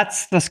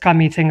that's the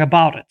scummy thing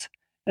about it,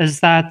 is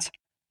that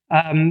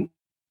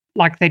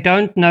like, they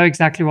don't know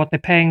exactly what they're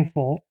paying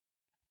for,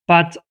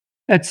 but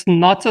it's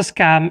not a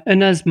scam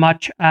in as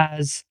much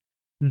as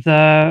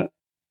the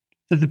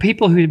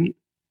people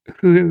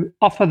who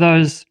offer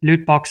those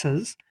loot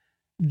boxes,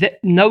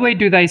 nowhere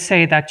do they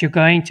say that you're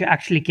going to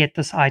actually get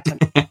this item.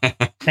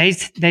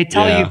 They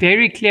tell you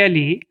very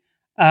clearly,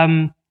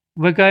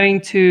 we're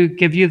going to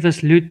give you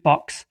this loot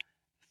box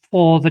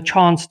for the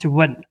chance to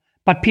win.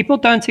 But people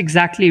don't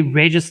exactly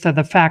register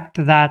the fact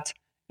that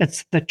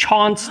it's the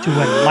chance to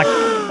win, like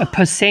a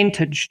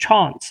percentage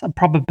chance, a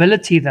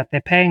probability that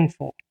they're paying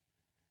for.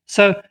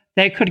 So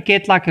they could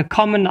get like a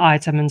common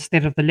item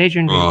instead of the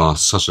legendary. Oh,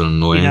 such an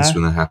annoyance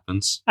when that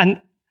happens.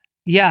 And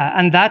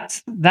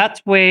that's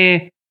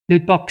where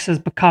loot boxes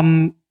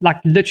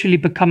literally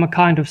become a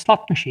kind of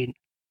slot machine,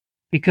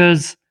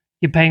 because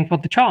you're paying for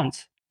the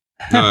chance.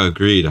 No,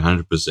 agreed,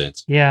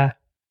 100%. Yeah.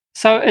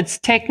 So it's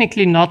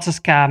technically not a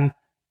scam,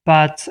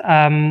 but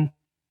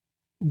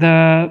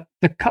the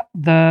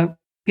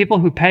people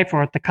who pay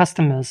for it, the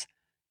customers,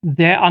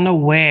 they're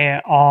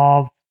unaware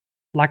of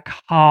like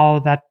how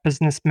that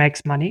business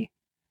makes money.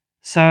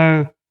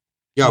 So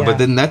yeah, but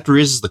then that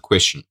raises the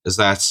question: is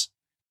that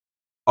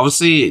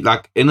obviously,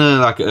 like, in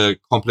a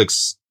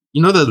complex,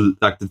 you know,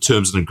 the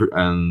terms and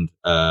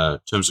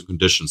terms and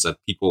conditions that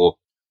people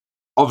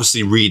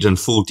obviously read in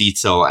full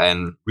detail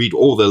and read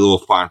all their little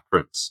fine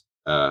prints.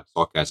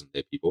 Sarcasm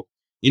there, people.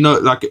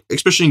 like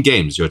especially in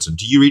games, Jotun,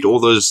 do you read all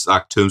those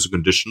like terms and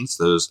conditions,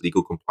 those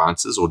legal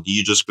compliances, or do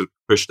you just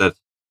push that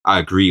I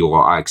agree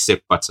or I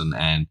accept button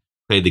and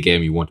play the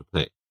game you want to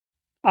play?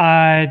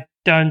 I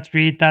don't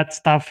read that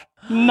stuff.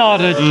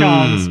 Not a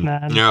chance,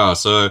 man. Yeah,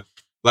 so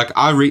like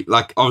I read,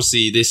 like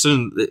obviously there's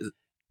certain.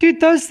 Dude,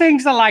 those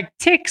things are like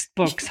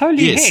textbooks.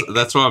 Holy yes, heck.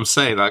 that's what I'm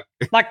saying.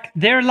 Like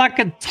they're like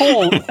a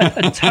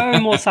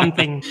tome or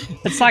something.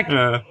 It's like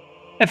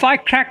if I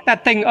crack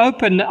that thing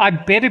open, I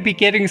better be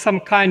getting some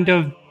kind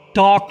of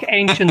dark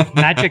ancient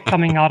magic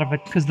coming out of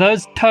it, because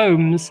those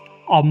tomes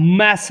are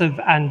massive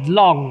and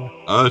long.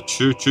 Oh,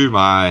 true,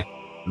 my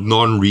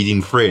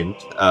non-reading friend.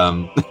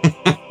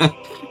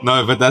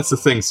 No, but that's the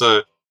thing.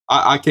 So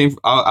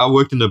I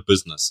worked in a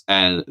business,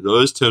 and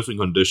those terms and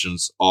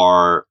conditions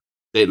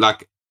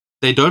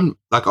they don't,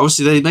 like,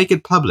 obviously they make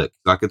it public.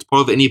 Like, it's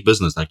part of any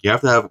business. Like, you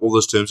have to have all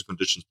those terms and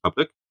conditions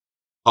public.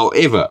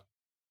 However,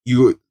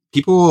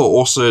 people are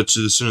also,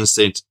 to a certain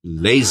extent,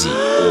 lazy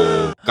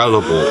or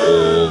gullible,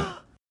 or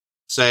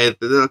say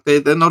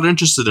they're not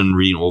interested in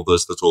reading all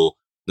those little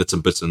bits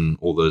and bits and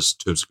all those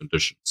terms and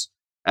conditions.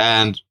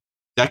 And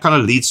that kind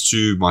of leads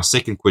to my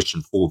second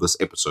question for this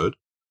episode,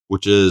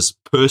 which is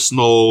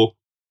personal.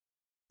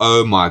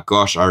 Oh my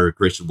gosh, I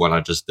regretted what I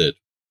just did.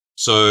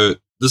 So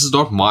this is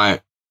not my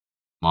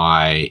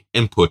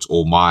input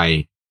or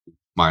my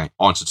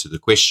answer to the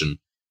question.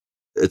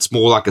 It's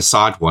more like a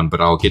side one, but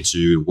I'll get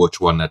to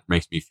which one that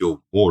makes me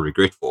feel more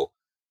regretful.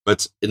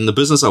 But in the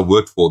business I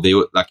worked for,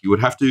 you would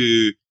have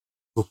to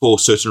fulfill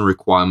certain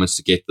requirements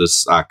to get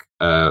this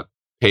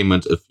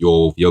payment if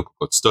your vehicle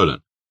got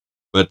stolen.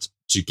 But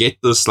to get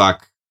this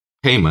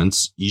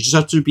payment, you just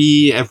have to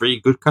be a very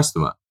good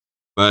customer.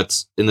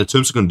 But in the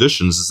terms and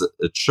conditions,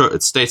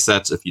 it states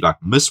that if you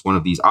miss one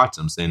of these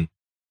items, then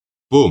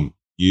boom,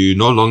 you're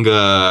no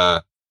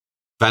longer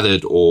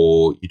valid,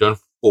 or you don't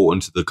fall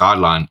into the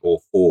guideline or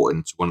fall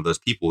into one of those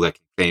people that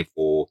can claim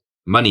for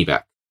money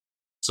back.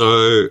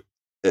 So,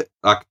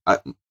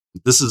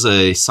 this is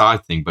a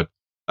side thing, but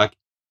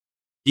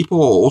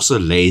people are also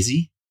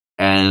lazy.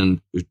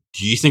 And do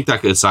you think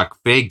that it's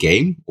fair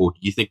game, or do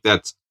you think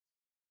that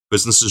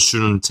businesses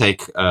shouldn't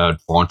take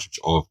advantage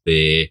of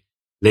their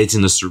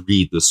laziness to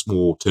read the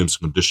small terms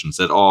and conditions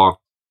that are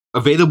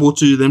available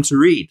to them to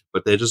read,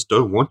 but they just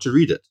don't want to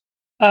read it?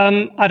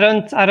 I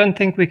don't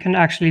think we can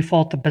actually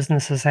fault the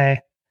businesses here,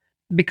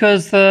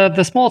 because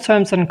the small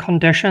terms and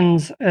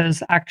conditions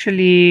is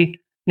actually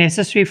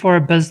necessary for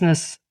a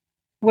business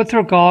with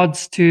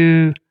regards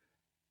to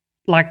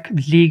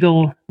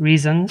legal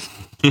reasons,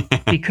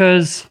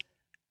 because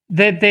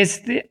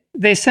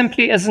there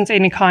simply isn't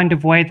any kind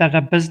of way that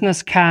a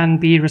business can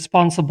be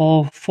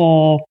responsible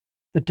for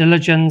the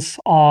diligence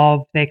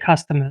of their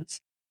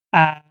customers,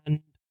 and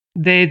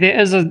there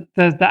is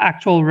the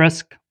actual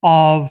risk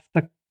of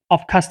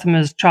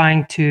customers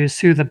trying to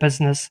sue the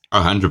business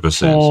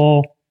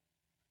 100%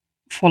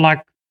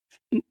 for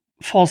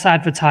false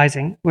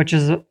advertising, which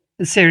is a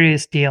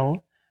serious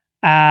deal.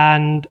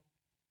 And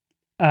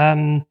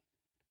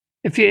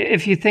if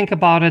you think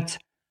about it,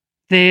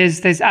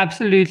 there's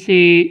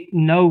absolutely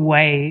no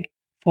way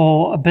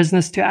for a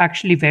business to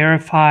actually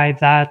verify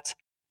that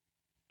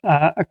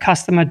a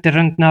customer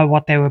didn't know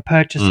what they were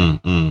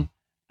purchasing.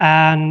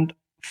 And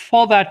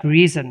for that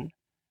reason,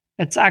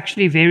 it's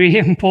actually very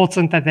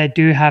important that they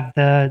do have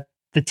the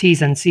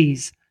T's and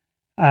C's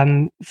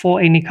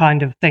for any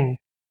kind of thing.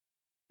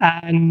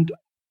 And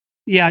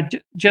yeah,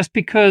 just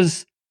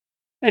because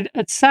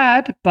it's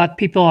sad, but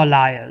people are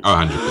liars.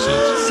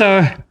 100%.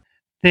 So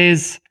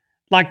there's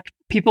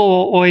people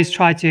will always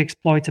try to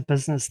exploit a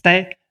business.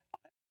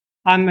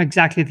 I'm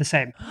exactly the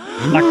same.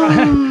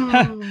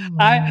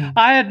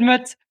 I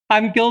admit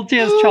I'm guilty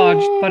as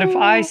charged, but if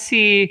I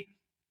see,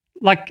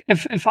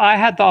 if I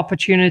had the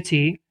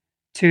opportunity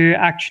to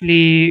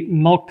actually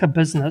milk a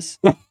business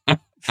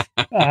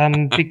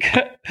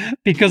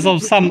because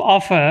of some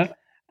offer,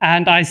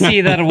 and I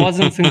see that it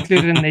wasn't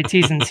included in their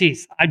T's and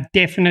C's, I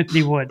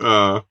definitely would.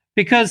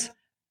 Because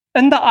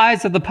in the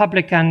eyes of the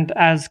public and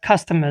as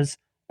customers,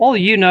 all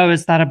you know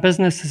is that a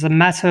business is a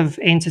massive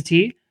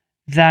entity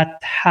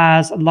that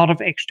has a lot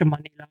of extra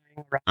money lying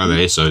around. Oh,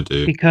 they so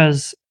do.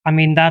 Because,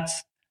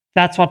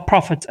 that's what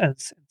profit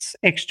is. It's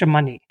extra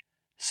money.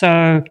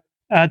 So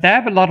they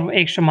have a lot of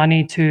extra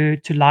money to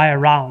lie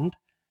around,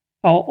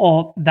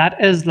 or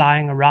that is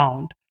lying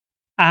around.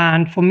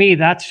 And for me,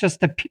 that's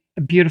just a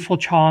beautiful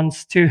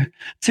chance to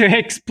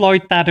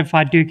exploit that if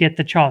I do get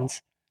the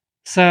chance.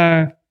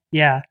 So,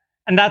 yeah.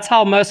 And that's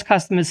how most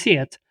customers see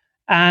it.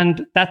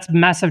 And that's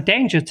massive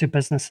danger to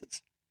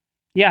businesses.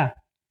 Yeah.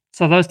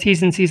 So those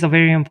T's and C's are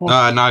very important.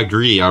 And I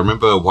agree. I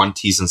remember one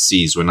T's and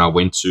C's when I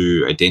went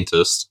to a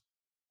dentist.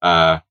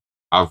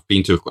 I've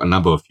been to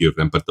a few of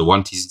them, but the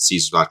one T's and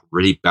C's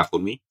really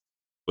baffled me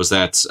was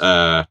that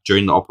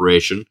during the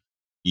operation,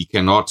 you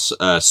cannot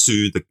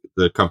sue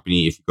the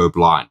company if you go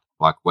blind.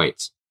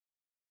 Wait,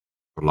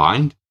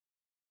 blind?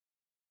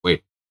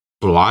 Wait,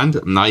 blind?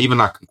 I'm not even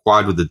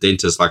inquired with the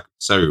dentist.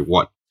 Sorry,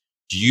 what?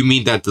 Do you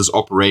mean that this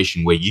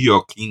operation where you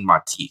are cleaning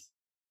my teeth,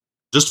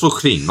 just for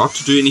clean, not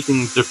to do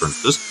anything different,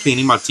 just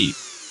cleaning my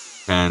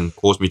teeth can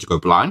cause me to go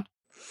blind.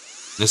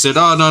 And they said,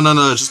 oh,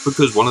 no, just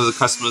because one of the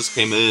customers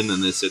came in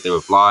and they said they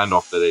were blind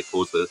after they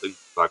caused the thing.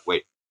 Like,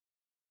 wait.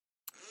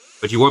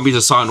 But you want me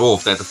to sign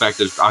off that the fact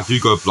that I do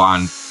go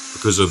blind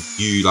because of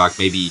you, like,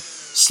 maybe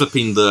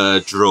slipping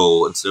the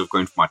drill instead of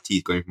going for my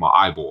teeth, going for my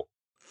eyeball.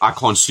 I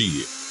can't sue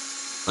you.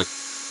 Like,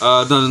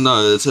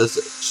 no,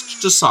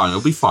 it's just sign.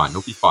 It'll be fine.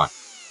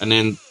 And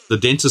then the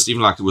dentist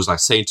even like was like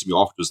saying to me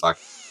afterwards, like,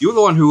 you're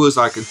the one who was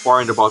like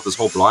inquiring about this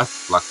whole blind.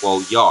 Like,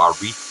 well, yeah, I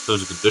read terms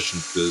and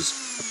conditions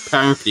because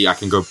apparently I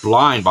can go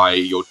blind by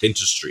your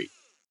dentistry.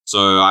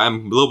 So I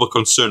am a little bit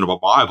concerned about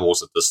my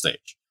eyeballs at this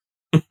stage.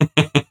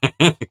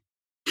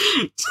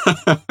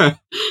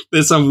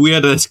 There's some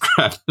weird ass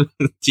crap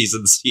T's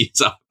and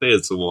C's out there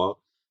somewhere.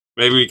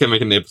 Maybe we can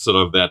make an episode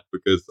of that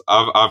because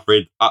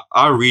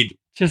I read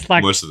just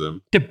like most of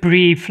them.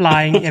 Debris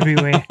flying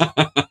everywhere.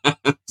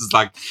 Just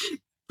like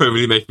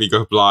permanently make me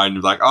go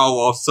blind. Like, oh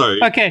well, sorry.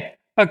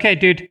 Okay,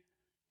 dude.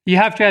 You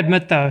have to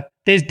admit though,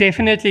 there's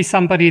definitely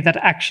somebody that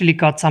actually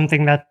got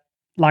something that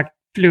like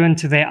flew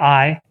into their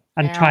eye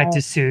and tried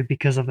to sue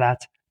because of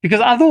that. Because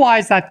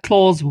otherwise that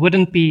clause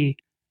wouldn't be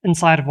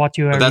inside of what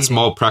you were That's reading.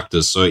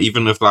 malpractice. So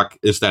even if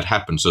that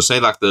happened, so say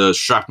like the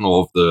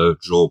shrapnel of the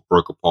jaw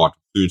broke apart,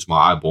 flew into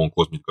my eyeball and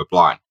caused me to go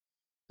blind,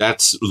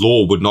 that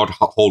law would not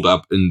hold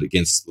up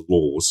against the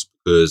laws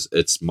because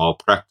it's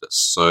malpractice.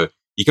 So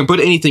you can put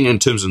anything in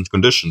terms and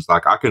conditions.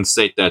 Like I can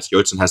state that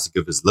Jotun has to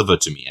give his liver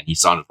to me and he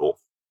signed it off.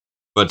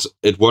 But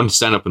it won't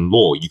stand up in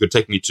law. You could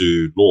take me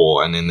to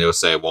law and then they'll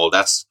say, well,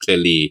 that's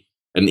clearly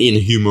an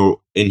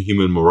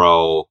inhuman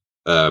moral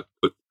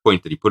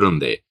point that he put on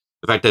there.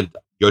 The fact that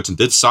Jotun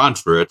did sign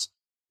for it,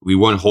 we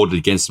won't hold it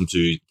against him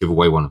to give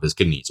away one of his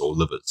kidneys or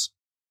livers.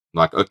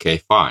 Like, okay,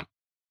 fine.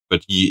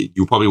 But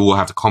you probably will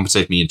have to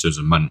compensate me in terms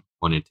of money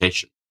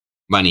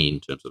in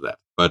terms of that.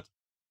 But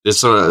there's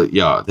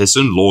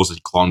certain laws that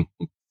you can't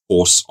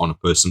force on a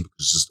person because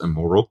it's just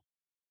immoral.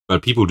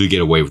 But people do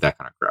get away with that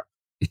kind of crap.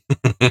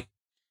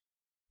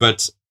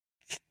 But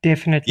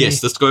definitely.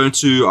 Yes, let's go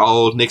into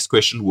our next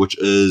question, which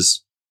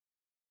is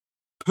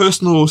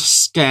personal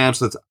scams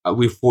that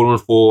we've fallen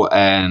for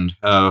and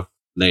have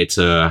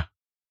later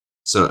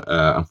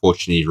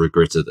unfortunately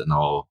regretted in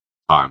our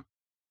time.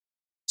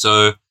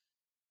 So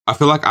I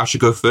feel like I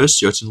should go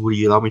first. Jotun, will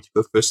you allow me to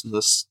go first in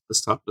this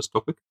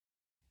topic?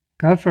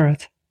 Go for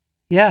it.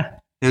 Yeah.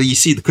 Now you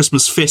see the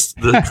Christmas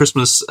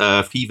Christmas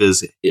fever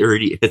is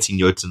already hitting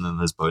Jotun in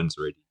his bones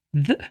already.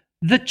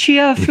 The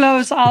cheer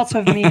flows out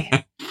of me.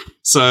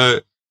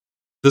 So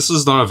this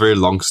is not a very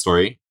long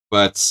story,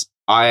 but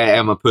I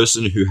am a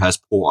person who has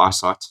poor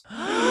eyesight.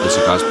 As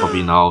you guys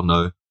probably now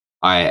know,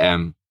 I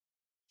am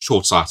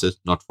short-sighted,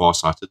 not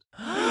far-sighted.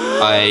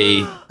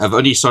 I have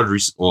only started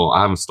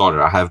I haven't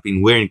started. I have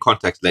been wearing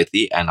contacts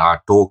lately, and I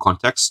adore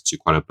contacts to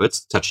quite a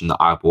bit, touching the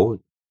eyeball.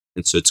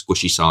 Insert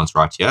squishy sounds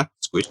right here.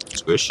 Squish,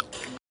 squish.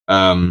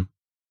 But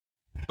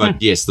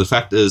yes, the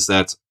fact is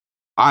that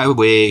I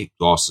wear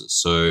glasses.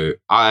 So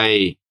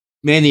I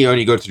mainly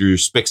only go through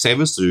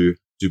Specsavers to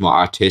do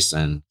my eye test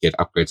and get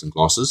upgrades in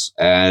glasses.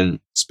 And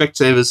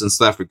Specsavers in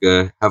South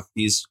Africa have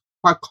these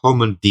quite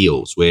common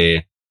deals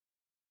where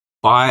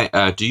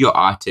do your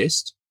eye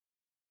test,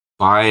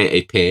 buy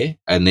a pair,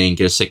 and then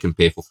get a second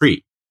pair for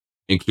free,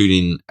 and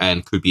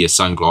could be a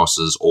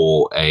sunglasses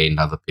or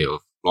another pair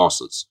of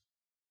glasses,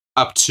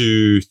 up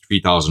to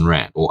 3,000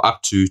 Rand or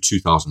up to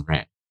 2,000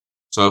 Rand.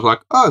 So I was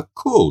like, oh,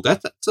 cool,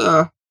 that's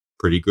a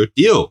pretty good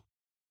deal.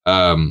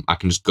 I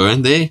can just go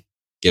in there,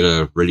 get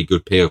a really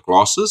good pair of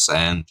glasses,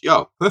 and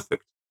yeah,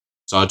 perfect.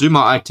 So I do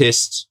my eye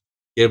test,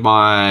 get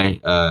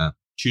my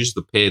choose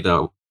the pair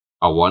that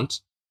I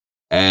want,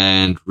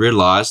 and then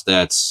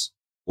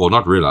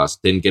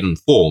get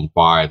informed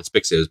by the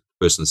Specsavers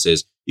person that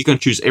says, you can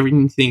choose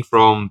everything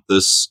from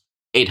this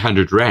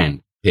 800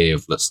 Rand pair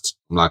of list.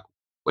 I'm like,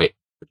 wait,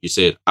 but you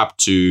said up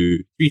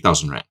to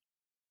 3,000 Rand.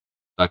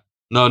 Like,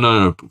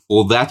 no.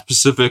 For that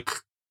specific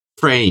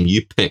frame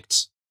you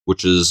picked,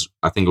 which is,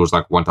 I think it was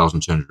like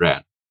 1,200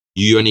 Rand,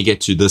 you only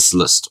get to this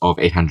list of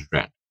 800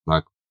 Rand.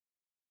 Like,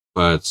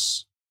 but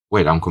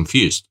wait, I'm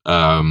confused.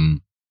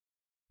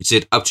 You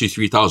said up to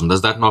 3,000.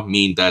 Does that not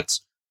mean that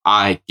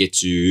I get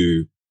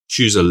to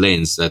choose a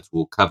lens that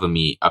will cover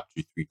me up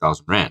to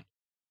 3,000 Rand?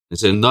 They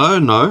said,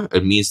 no.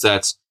 It means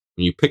that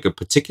when you pick a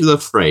particular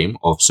frame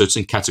of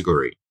certain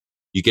category,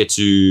 you get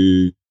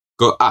to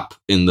go up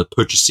in the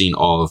purchasing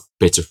of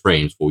better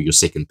frames for your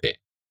second pair.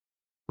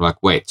 I'm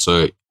like, wait,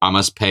 so I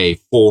must pay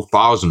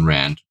 4,000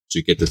 Rand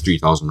to get the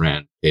 3,000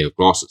 Rand pair of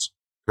glasses.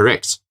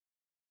 Correct.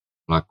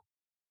 I'm like,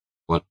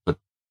 what? But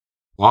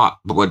what?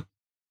 But what?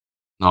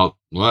 No,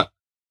 what?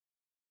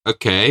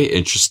 Okay,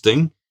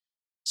 interesting.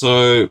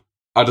 So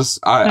I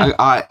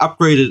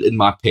upgraded in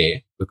my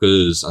pair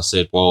because I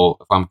said, well,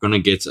 if I'm going to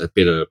get a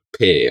better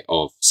pair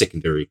of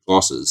secondary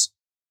glasses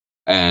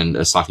and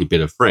a slightly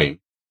better frame,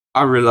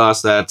 I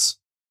realized that,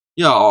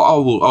 yeah,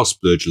 I'll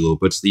splurge a little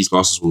bit. These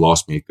glasses will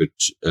last me a good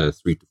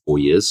 3 to 4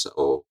 years.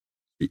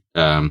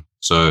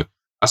 So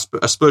I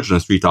splurged on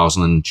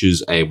 3,000 and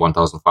choose a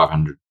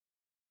 1,500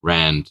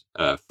 Rand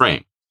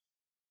frame.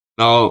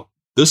 Now,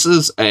 this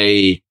is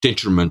a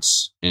detriment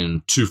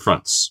in two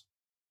fronts.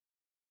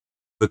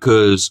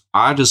 Because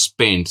I just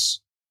spent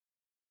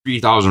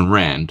 3,000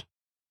 Rand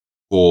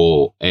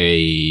for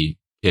a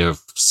pair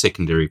of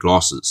secondary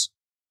glasses.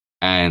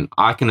 And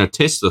I can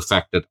attest to the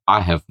fact that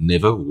I have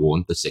never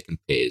worn the second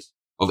pairs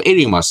of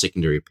any of my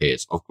secondary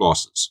pairs of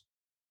glasses.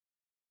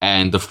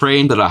 And the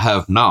frame that I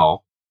have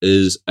now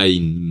is a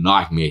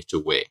nightmare to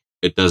wear.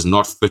 It does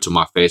not fit on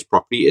my face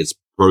properly. It's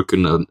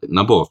broken a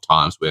number of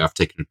times where I've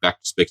taken it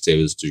back to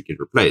Specsavers to get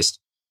replaced.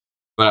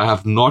 But I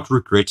have not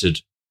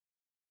regretted.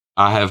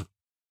 I've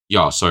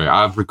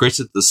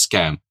regretted the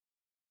scam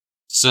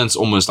since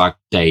almost like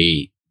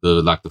the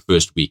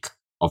first week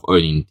of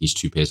owning these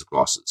two pairs of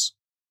glasses.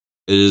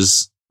 It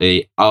is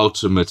a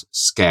ultimate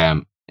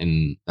scam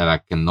in that I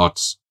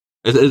cannot.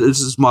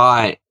 It's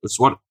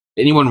what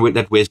anyone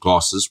that wears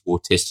glasses will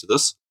attest to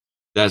this.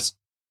 That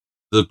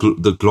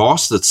the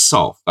glass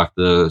itself, like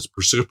the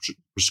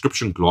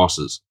prescription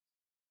glasses,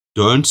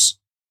 don't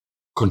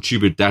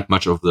contribute that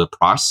much of the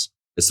price.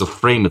 It's the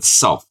frame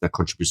itself that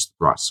contributes to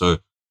the price. So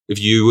if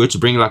you were to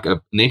bring like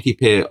an empty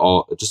pair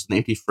or just an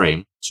empty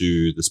frame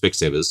to the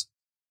Specsavers,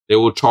 they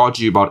will charge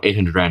you about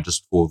 800 Rand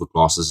just for the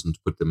glasses and to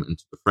put them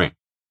into the frame.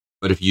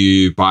 But if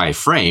you buy a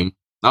frame,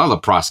 now the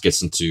price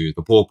gets into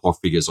the ballpark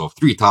figures of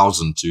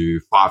 3,000 to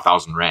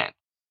 5,000 Rand.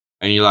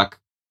 And you're like,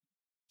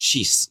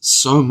 geez,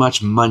 so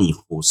much money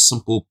for a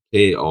simple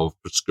pair of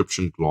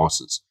prescription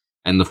glasses.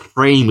 And the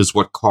frame is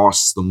what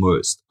costs the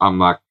most. I'm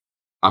like,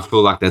 I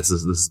feel like this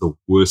is the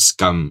worst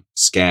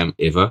scam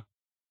ever.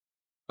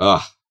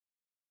 Ugh.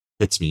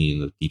 Hits me in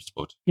the deep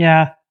spot.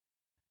 Yeah,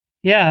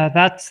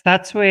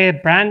 that's where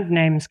brand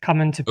names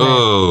come into play.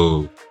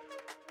 Oh,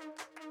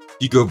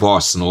 Hugo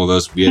Boss and all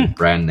those weird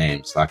brand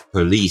names like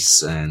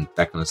Police and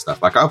that kind of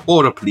stuff. Like I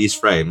bought a Police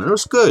frame and it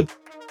was good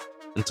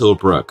until it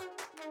broke,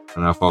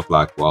 and I felt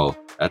like, well,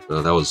 that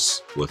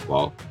was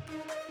worthwhile.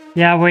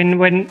 Yeah,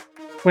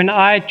 when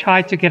I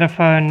tried to get a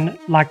phone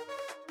like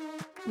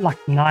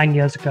 9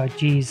 years ago,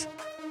 geez,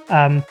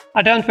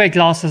 I don't wear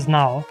glasses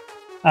now.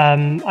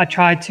 I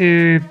try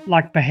to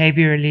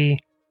behaviorally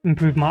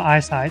improve my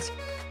eyesight,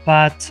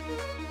 but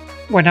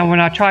when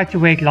I tried to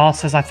wear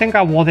glasses, I think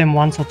I wore them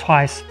once or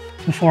twice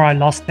before I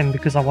lost them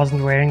because I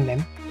wasn't wearing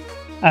them.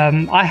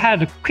 I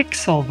had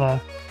Quicksilver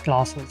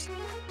glasses.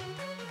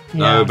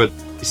 Yeah, no, but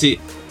you see,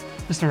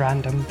 just a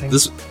random thing. I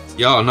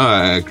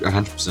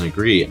 100%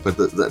 agree. But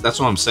that's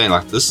what I'm saying.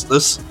 Like this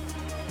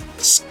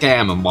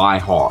scam in my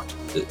heart,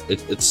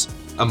 it's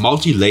a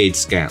multi-layered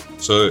scam.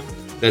 So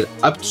that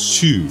up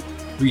to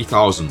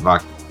 3,000,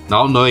 like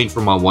now knowing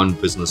from my one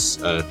business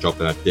job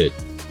that I did,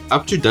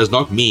 up to does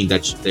not mean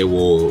that they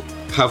will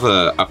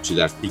cover up to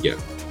that figure.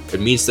 It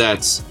means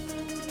that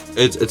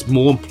it's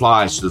more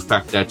implies to the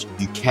fact that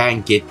you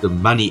can get the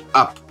money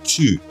up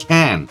to,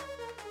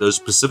 those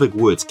specific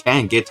words,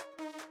 can get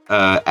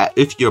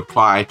if you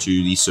apply to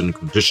these certain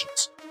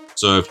conditions.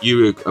 So if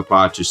you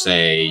apply to,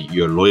 say,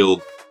 you're a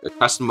loyal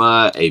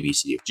customer, A, B,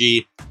 C, F,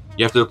 G,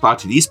 you have to apply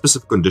to these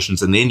specific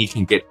conditions, and then you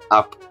can get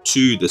up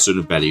to the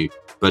certain value,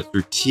 but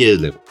through tier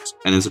levels.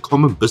 And it's a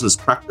common business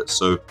practice.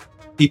 So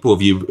people,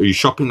 if you're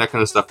shopping that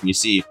kind of stuff and you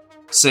see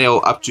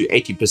sale up to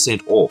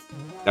 80% off,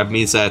 that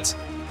means that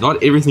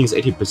not everything's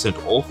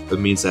 80% off. It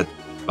means that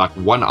like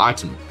one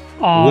item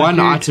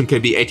item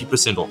can be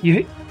 80% off.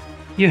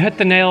 You hit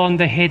the nail on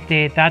the head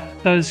there.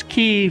 Those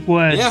key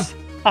words,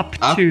 up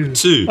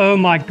to. Oh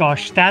my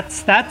gosh,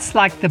 that's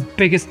like the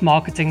biggest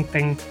marketing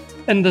thing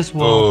in this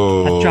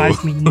world. That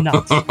drives me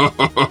nuts.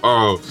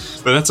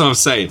 But that's what I'm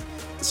saying.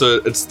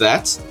 So it's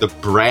the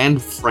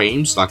brand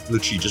frames, like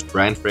literally just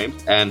brand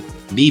frames, and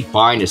me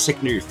buying a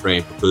secondary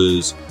frame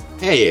because,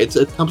 hey, it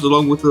comes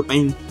along with the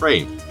main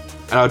frame.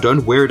 And I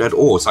don't wear it at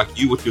all. It's like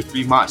you with your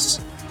 3 mice.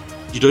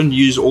 You don't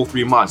use all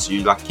 3 mice.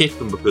 You kept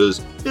them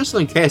because just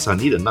in case I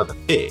need another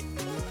pair.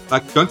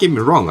 Like, don't get me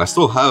wrong, I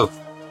still have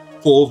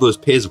 4 of those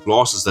pairs of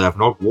glasses that I've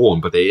not worn,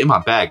 but they're in my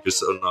bag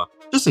just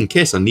in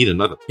case I need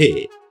another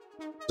pair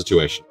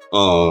situation.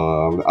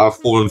 I've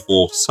fallen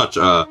for such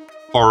a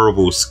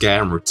horrible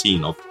scam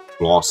routine of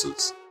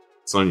glasses.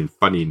 It's not even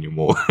funny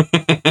anymore.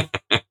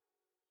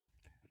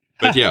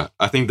 But yeah,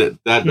 I think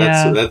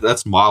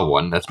that's my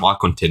one. That's my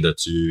contender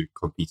to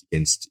compete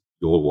against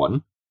your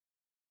one.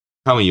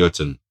 Tell me,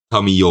 Jotun.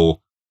 Tell me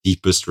your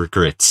deepest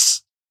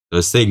regrets.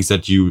 Those things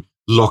that you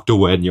locked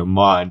away in your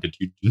mind that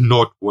you do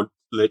not want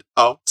to let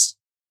out.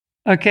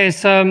 Okay,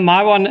 so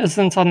my one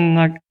isn't on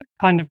a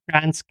kind of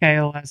grand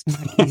scale as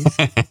Mackie's,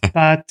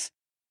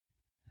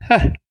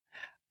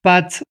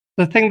 but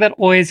the thing that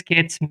always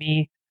gets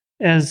me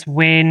is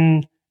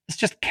when it's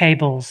just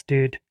cables,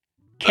 dude.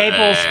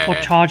 Cables for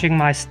charging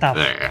my stuff.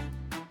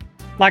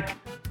 Like,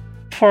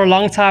 for a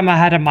long time I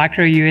had a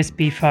micro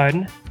USB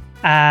phone,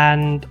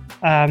 and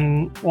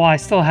I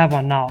still have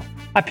one now.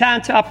 I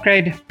plan to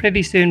upgrade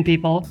pretty soon,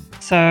 people.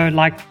 So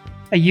like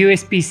a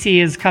USB-C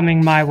is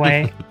coming my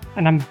way,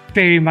 and I'm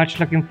very much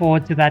looking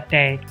forward to that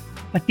day.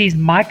 But these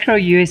micro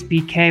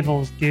USB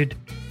cables, dude,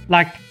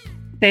 like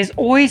there's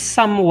always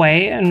some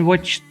way in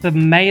which the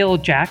male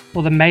jack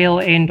or the male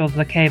end of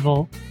the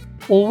cable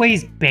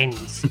always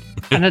bends.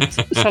 And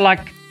it's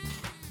like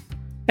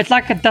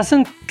it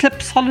doesn't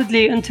clip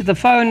solidly into the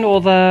phone or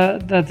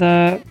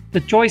the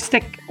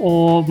joystick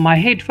or my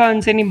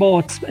headphones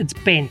anymore. It's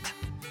bent.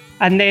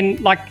 And then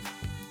like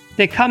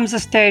there comes a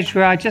stage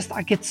where I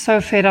get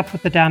so fed up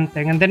with the damn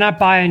thing, and then I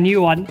buy a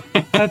new one,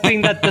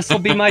 hoping that this will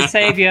be my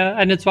savior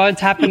and it won't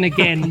happen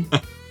again.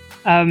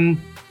 And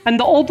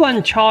the old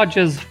one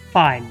charges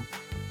fine,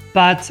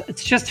 but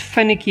it's just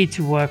finicky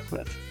to work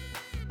with.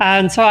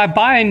 And so I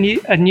buy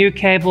a new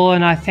cable,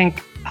 and I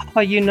think, I'm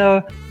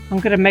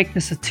going to make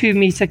this a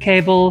 2-meter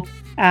cable,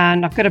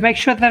 and I'm going to make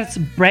sure that it's a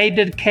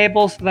braided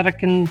cable so that I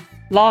can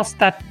last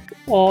that,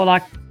 or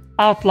like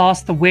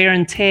outlast the wear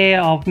and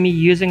tear of me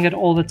using it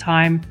all the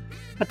time.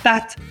 But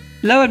that,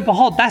 lo and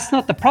behold, that's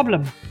not the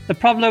problem. The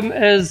problem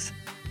is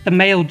the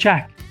male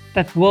jack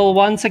that will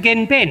once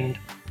again bend.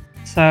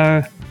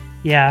 So,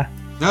 yeah.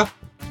 Yeah,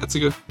 that's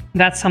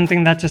That's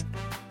something that just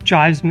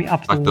drives me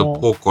up like the wall. The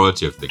poor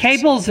quality of things.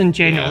 Cables in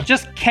general,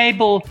 just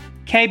cable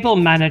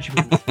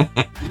management.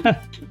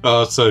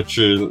 Oh, so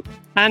true.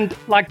 And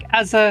like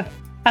as a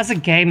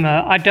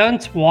gamer, I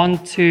don't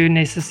want to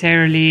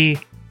necessarily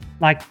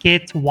like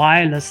get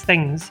wireless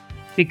things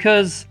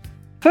because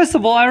first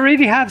of all, I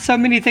already have so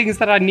many things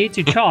that I need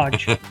to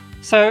charge.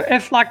 So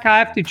if like I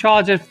have to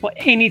charge it for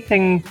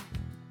anything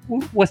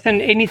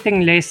within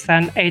anything less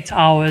than 8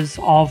 hours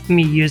of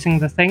me using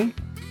the thing,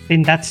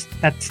 then that's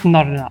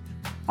not enough.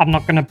 I'm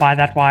not going to buy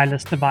that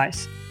wireless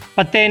device.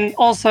 But then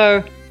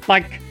also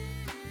like,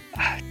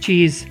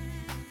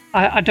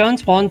 I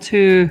don't want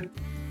to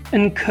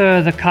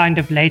incur the kind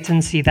of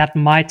latency that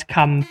might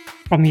come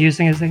from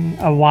using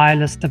a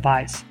wireless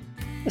device,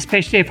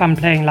 especially if I'm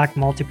playing like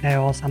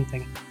multiplayer or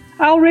something.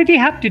 I already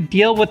have to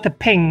deal with the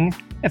ping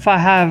if I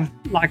have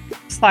like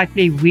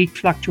slightly weak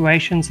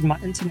fluctuations in my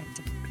internet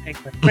to play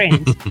with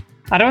friends.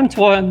 I don't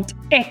want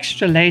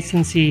extra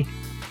latency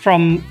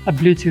from a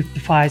Bluetooth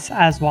device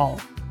as well.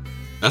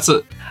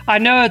 I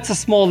know it's a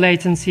small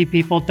latency,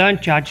 people.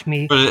 Don't judge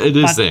me. But it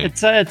is there.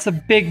 It's a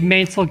big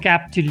mental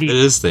gap to leap. It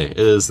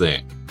is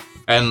there.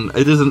 And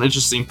it is an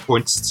interesting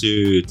point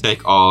to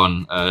take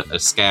on a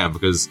scam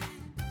because,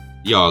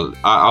 yeah,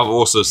 I've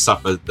also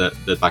suffered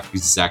that like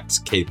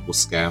exact cable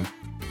scam.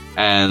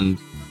 And,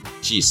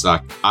 geez,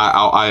 like,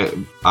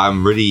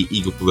 I'm really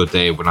eager for the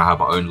day when I have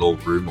my own little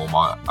room or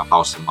a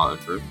house in my own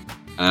room.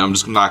 And I'm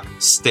just going to, like,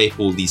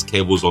 staple these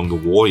cables along the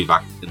wall,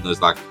 like, in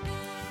those, like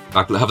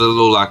have a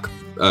little, like,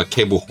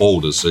 cable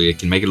holders so you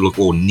can make it look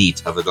all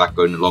neat, have it like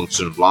going along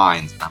certain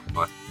lines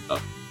and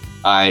stuff.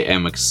 I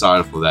am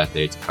excited for that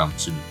day to come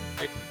soon,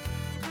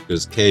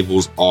 because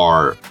cables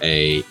are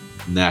a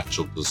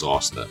natural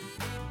disaster.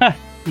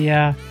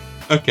 Yeah.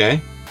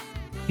 Okay.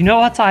 You know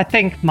what I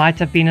think might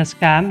have been a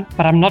scam,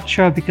 but I'm not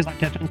sure because I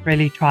didn't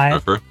really try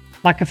it. Okay.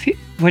 Like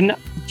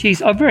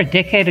over a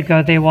decade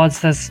ago, there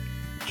was this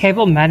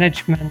cable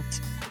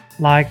management,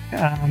 like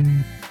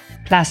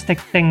plastic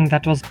thing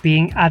that was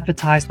being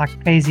advertised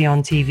like crazy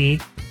on TV.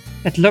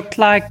 It looked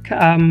like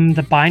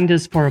the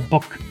binders for a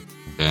book,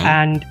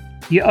 and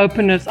you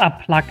open it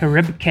up like a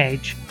rib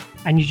cage,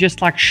 and you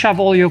just like shove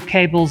all your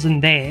cables in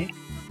there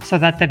so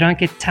that they don't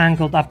get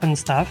tangled up and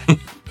stuff,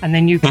 and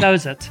then you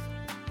close it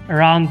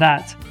around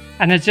that,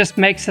 and it just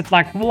makes it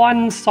like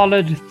one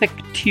solid thick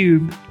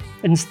tube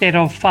instead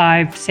of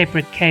 5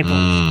 separate cables.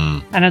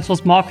 And it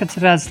was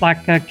marketed as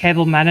like a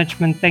cable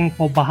management thing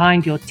for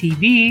behind your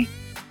TV,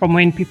 from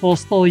when people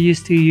still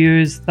used to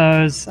use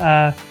those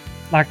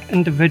like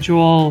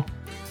individual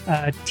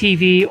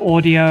TV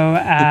audio,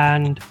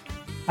 and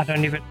I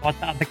don't even know what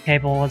the other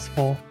cable was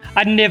for.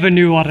 I never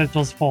knew what it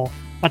was for.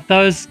 But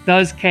those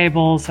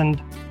cables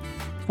and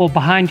for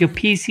behind your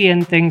PC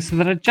and things, so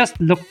that it just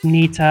looked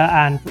neater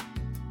and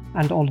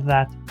all of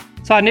that.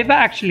 So I never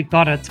actually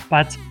got it,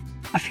 but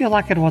I feel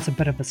like it was a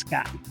bit of a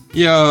scam.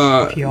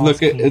 Yeah,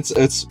 look,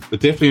 it's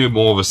definitely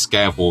more of a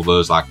scam for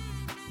those like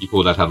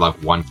people that have like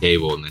one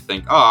cable and they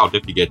think, oh, I'll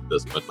definitely get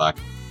this, but like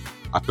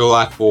I feel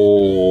like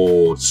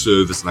for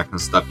service and that kind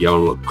of stuff, you have a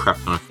lot of crap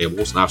ton of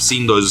cables, and I've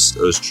seen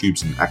those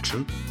tubes in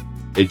action.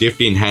 They're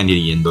definitely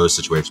handy in those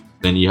situations.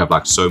 Then you have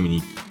like so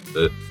many,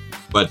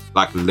 but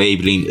like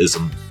labeling is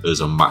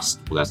a must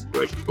for that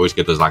situation. You always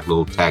get those like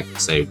little tags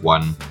that say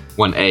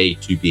 1A,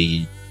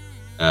 2B,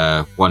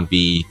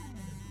 1B,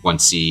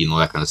 1C, and all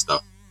that kind of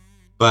stuff.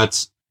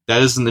 But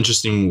that is an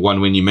interesting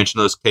one when you mention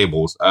those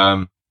cables.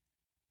 I'm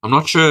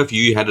not sure if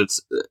you had it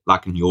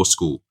like in your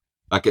school.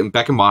 Like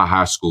back in my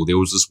high school, there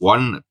was this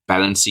one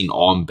balancing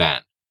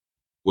armband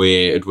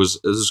where it was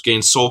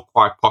getting sold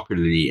quite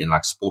popularly in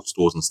like sports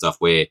stores and stuff,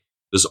 where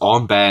this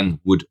armband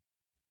would,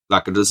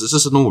 like, this is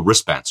just a normal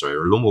wristband,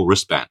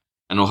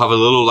 and it'll have a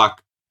little like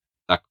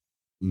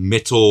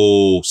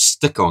metal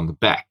sticker on the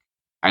back,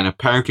 and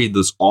apparently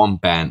this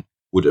armband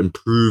would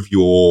improve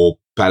your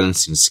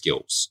balancing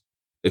skills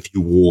if you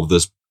wore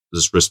this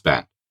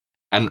wristband.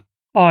 And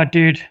oh,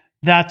 dude,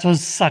 that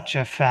was such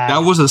a fad. That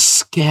was a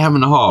scam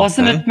and a half.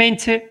 Wasn't it meant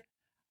to?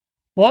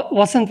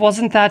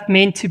 Wasn't that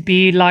meant to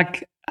be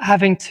like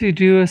having to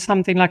do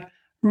something like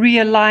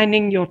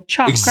realigning your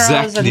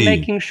chakras and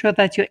making sure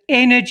that your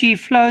energy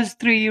flows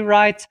through you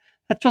right.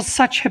 That was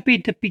such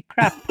hippy-dippy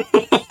crap.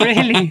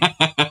 Really.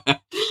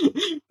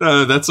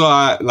 No, that's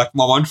why, like,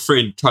 my one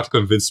friend tried to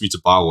convince me to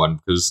buy one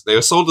because they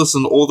sold this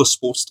in all the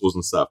sports stores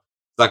and stuff.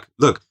 Like,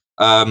 look,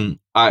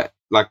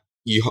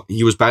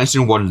 he was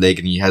balancing on one leg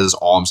and he has his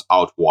arms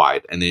out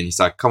wide, and then he's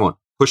like, "Come on,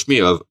 push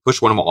me over,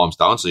 push one of my arms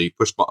down." So I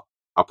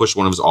pushed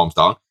one of his arms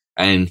down,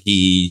 and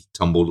he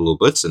tumbled a little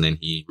bit, and then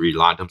he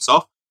realigned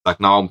himself. Like,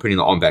 now I'm putting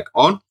the arm back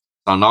on, so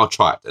I'll now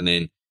try it, and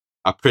then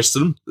I pressed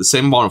him the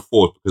same amount of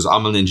force because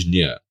I'm an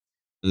engineer,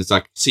 and it's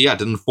like, see, I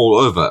didn't fall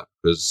over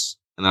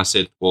and I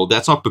said, well,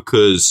 that's not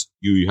because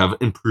you have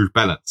improved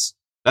balance.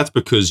 That's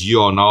because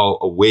you are now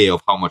aware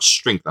of how much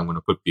strength I'm going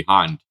to put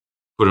on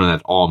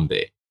that arm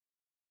there.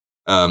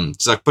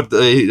 It's like, but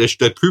they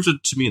proved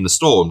it to me in the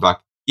store. I'm like,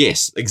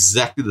 yes,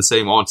 exactly the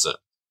same answer.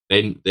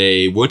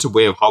 They weren't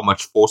aware of how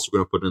much force you're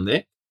going to put in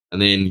there.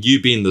 And then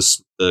you being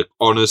the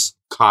honest,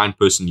 kind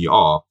person you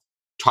are,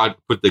 tried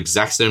to put the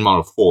exact same amount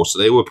of force. So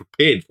they were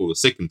prepared for the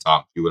second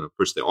time you were going to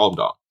push their arm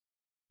down.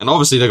 And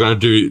obviously they're going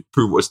to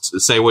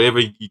say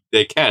whatever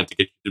they can to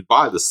get you to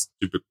buy this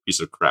stupid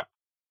piece of crap.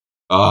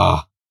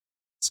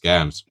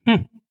 Scams.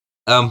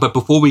 But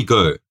before we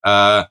go,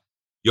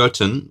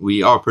 Jotun,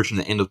 we are approaching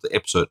the end of the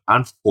episode,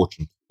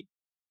 unfortunately.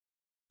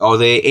 Are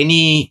there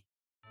any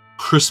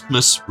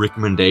Christmas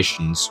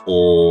recommendations,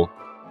 or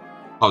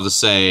how to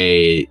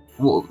say,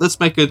 well, let's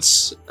make it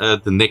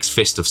the next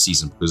festive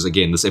season, because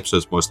again, this episode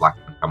is most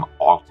likely going to come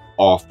out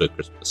after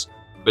Christmas.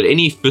 But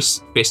any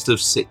festive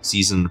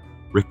season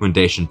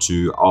recommendation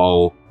to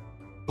our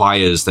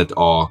buyers that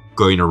are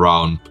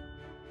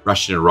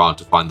rushing around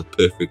to find the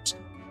perfect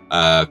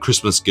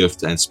Christmas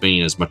gift and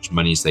spending as much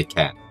money as they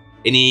can?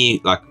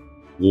 Any like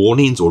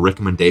warnings or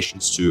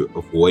recommendations to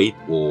avoid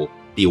or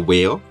be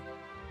aware of?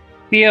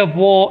 Be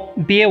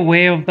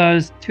aware of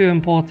those two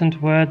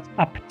important words,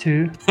 up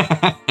to.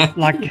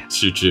 Like,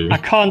 Choo-choo. I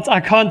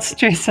can't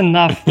stress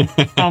enough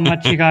how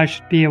much you guys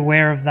should be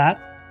aware of that.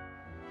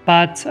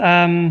 But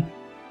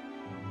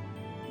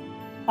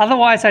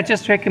otherwise, I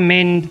just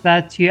recommend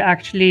that you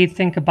actually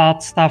think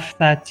about stuff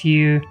that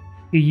you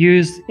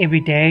use every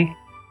day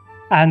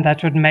and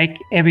that would make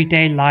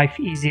everyday life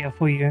easier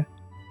for you,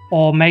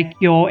 or make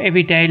your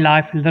everyday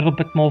life a little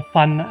bit more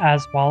fun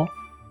as well.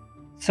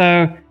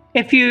 So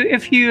if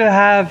you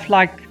have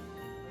like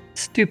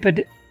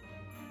stupid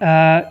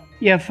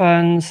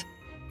earphones,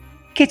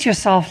 get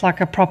yourself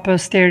like a proper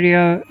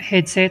stereo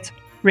headset.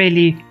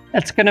 Really,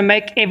 it's going to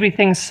make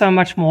everything so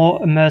much more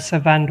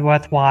immersive and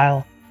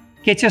worthwhile.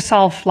 Get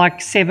yourself like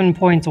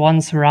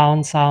 7.1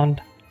 surround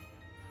sound.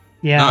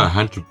 Yeah.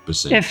 No,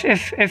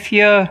 100%. If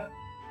you're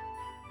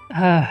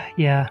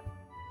yeah.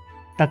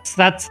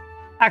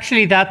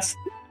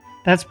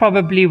 That's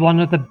probably one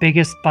of the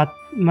biggest but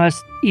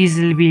most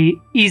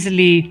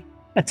easily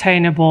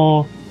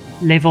attainable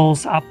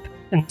levels up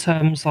in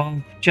terms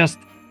of just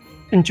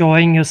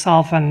enjoying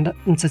yourself and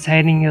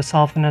entertaining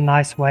yourself in a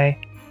nice way.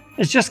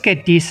 Is just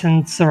get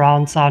decent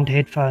surround sound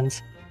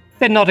headphones.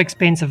 They're not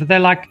expensive. They're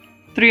like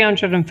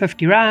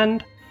 350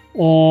 Rand,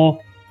 or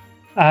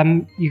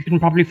you can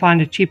probably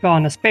find it cheaper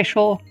on a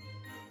special.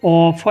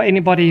 Or for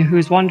anybody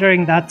who's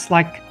wondering, that's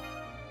like,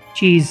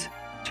 geez,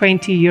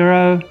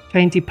 €20,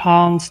 £20,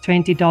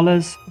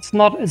 $20.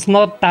 It's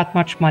not that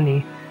much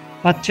money,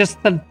 but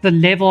just the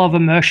level of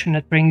immersion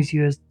it brings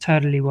you is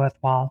totally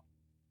worthwhile.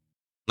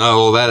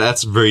 No, well,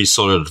 that's very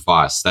solid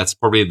advice. That's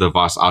probably the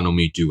advice I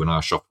normally do when I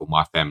shop for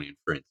my family and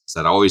friends. Is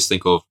that I always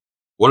think of,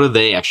 what are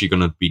they actually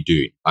going to be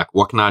doing? Like,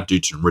 what can I do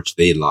to enrich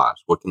their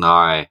lives? What can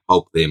I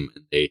help them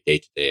in their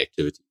day-to-day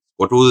activities?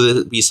 What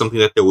will be something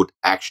that they would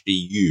actually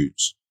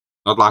use?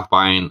 Not like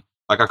buying,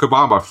 like I could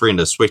buy my friend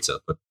a sweater,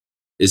 but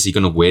is he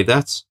going to wear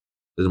that?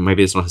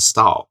 Maybe it's not his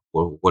style.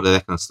 Or what are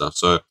that kind of stuff?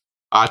 So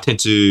I tend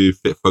to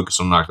focus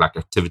on like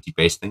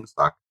activity-based things.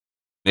 Like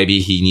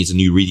maybe he needs a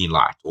new reading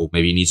light, or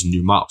maybe he needs a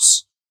new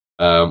mouse,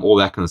 all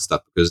that kind of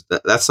stuff. Because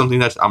that's something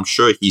that I'm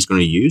sure he's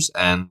going to use,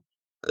 and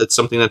it's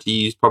something that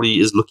he probably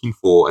is looking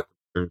for at the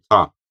current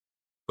time.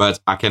 But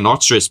I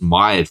cannot stress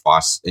my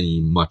advice any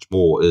much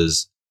more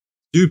is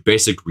do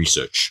basic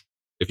research.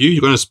 If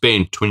you're going to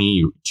spend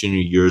 20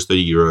 euros,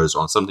 30 euros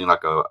on something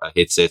like a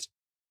headset,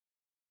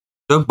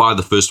 don't buy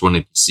the first one that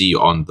you see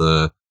on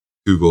the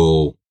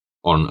Google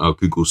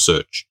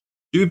search.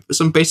 Do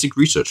some basic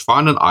research.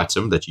 Find an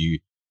item that you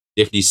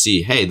definitely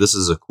see, hey, this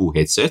is a cool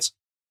headset.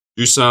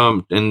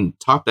 And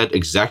type that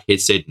exact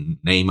headset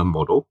name and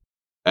model,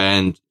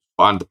 and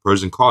find the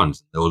pros and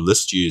cons. They'll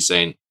list you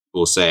saying,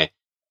 it's a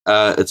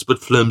bit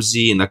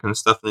flimsy and that kind of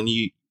stuff. And then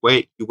you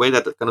weigh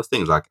that kind of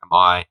things. Like, am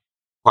I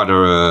quite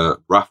a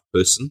rough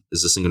person?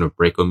 Is this thing going to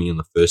break on me on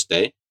the first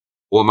day?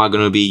 Or am I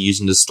going to be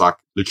using this like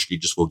literally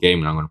just for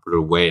gaming? I'm going to put it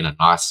away in a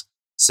nice,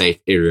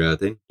 safe area.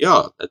 Then,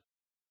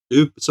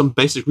 do some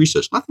basic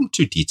research. Nothing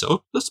too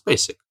detailed, just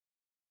basic.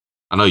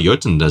 I know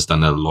Jotun has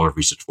done a lot of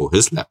research for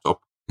his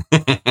laptop.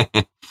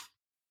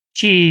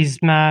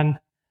 Jeez, man.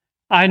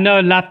 I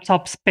know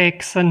laptop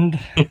specs and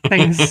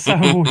things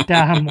so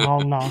damn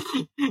well now.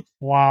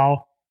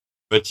 Wow.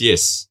 But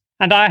yes.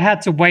 And I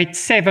had to wait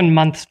 7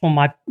 months for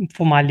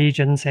my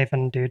Legion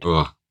 7, dude.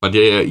 Oh, but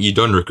yeah, you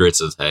don't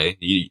regret it, hey?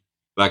 You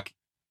like,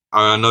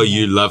 I know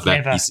you love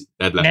that Never. PC,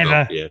 that laptop.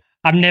 Never. Yeah.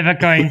 I'm never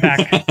going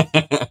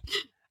back.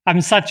 I'm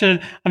such a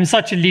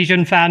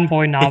Legion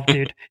fanboy now,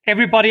 dude.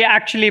 Everybody,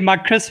 actually, my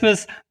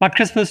Christmas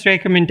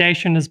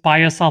recommendation is buy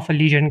yourself a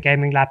Legion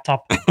gaming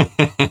laptop.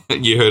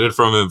 You heard it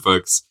from him,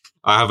 folks.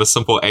 I have a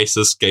simple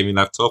Asus gaming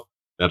laptop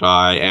that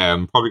I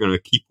am probably going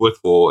to keep with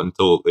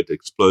until it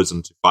explodes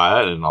into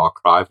fire, and I'll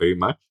cry very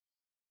much.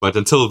 But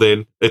until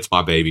then, it's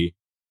my baby.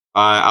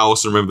 I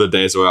also remember the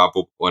days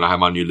when I had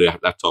my new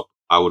laptop.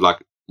 I would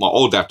my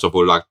old laptop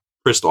would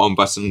press the on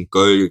button,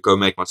 go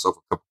make myself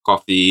a cup of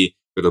coffee,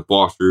 go to the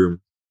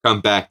bathroom, come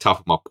back, type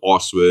in my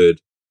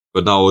password.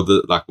 But now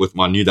with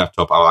my new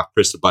laptop, I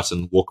press the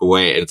button, walk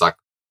away, and it's like,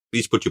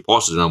 please put your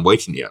password in. I'm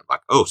waiting here. I'm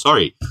like, oh,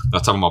 sorry. I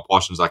type in my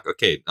password. It's like,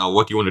 okay, now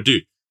what do you want to do?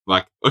 I'm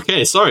like,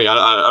 okay, sorry,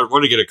 I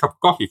want to get a cup of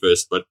coffee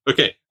first, but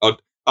okay,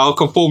 I'll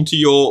conform to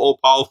your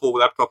all-powerful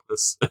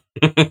laptopness.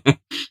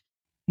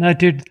 No,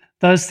 dude,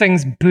 those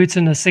things boot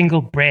in a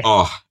single breath.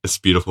 Oh, it's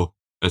beautiful.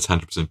 It's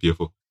 100%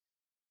 beautiful.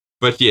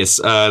 But yes,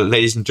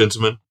 ladies and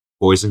gentlemen,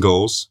 boys and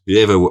girls,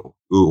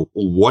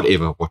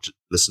 whatever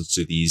listens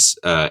to these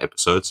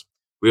episodes,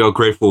 we are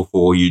grateful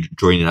for you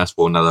joining us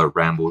for another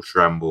Ramble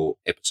Shramble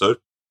episode.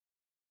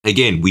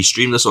 Again, we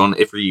stream this on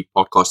every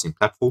podcasting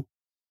platform.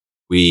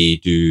 We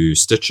do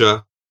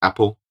Stitcher,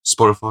 Apple,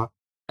 Spotify,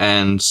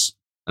 and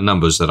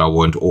numbers that I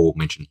won't all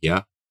mention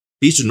here.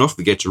 Please do not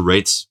forget to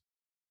write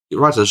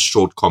us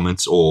short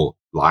comments or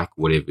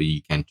whatever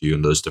you can do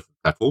on those different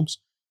platforms.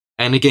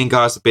 And again,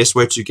 guys, the best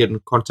way to get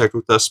in contact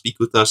with us, speak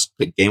with us,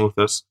 play a game with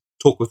us,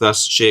 talk with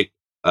us, share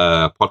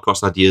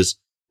podcast ideas,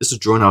 is to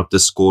join our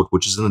Discord,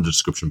 which is in the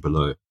description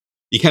below.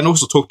 You can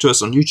also talk to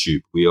us on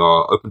YouTube. We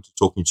are open to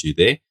talking to you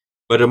there,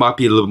 but it might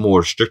be a little more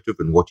restrictive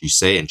in what you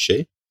say and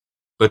share.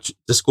 But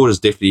Discord is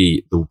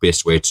definitely the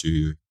best way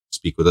to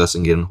speak with us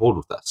and get in hold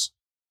with us.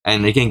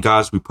 And again,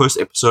 guys, we post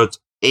episodes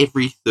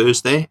every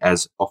Thursday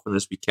as often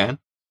as we can.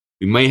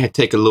 We may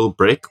take a little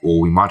break,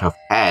 or we might have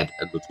had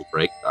a little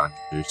break.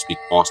 To speak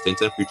past tense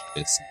and future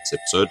tense in this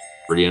episode.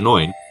 Pretty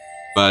annoying.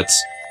 But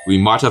we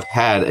might have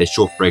had a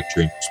short break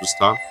during Christmas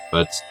time.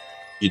 But,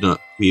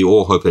 we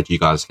all hope that you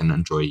guys can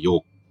enjoy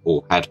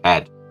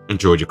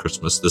enjoyed your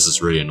Christmas. This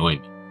is really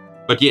annoying me.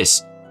 But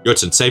yes,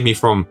 Jotun,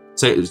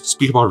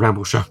 speak about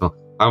Ramble Shramble.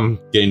 I'm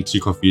getting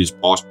too confused.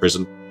 Past,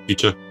 present,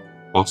 future.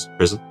 Past,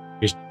 present,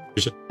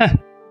 future.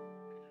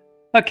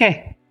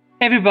 Okay,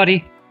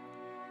 everybody.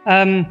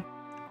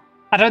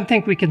 I don't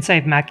think we can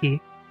save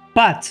Mackie,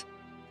 but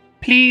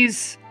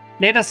please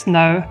let us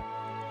know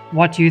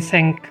what you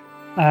think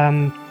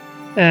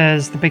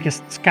is the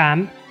biggest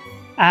scam.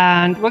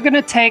 And we're going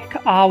to take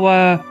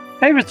our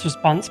favorites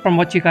response from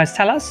what you guys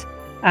tell us.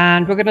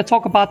 And we're going to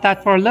talk about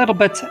that for a little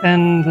bit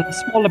in the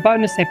smaller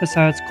bonus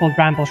episodes called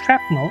Ramble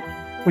Shrapnel,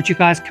 which you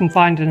guys can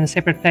find in a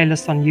separate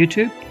playlist on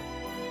YouTube.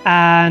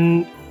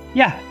 And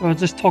yeah, we'll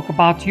just talk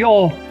about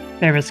your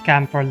favorite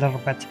scam for a little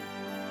bit.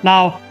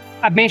 Now,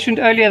 I mentioned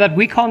earlier that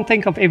we can't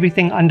think of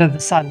everything under the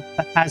sun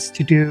that has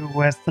to do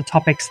with the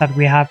topics that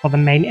we have for the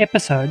main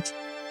episodes,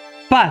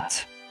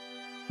 but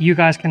you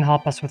guys can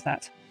help us with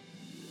that.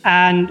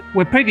 And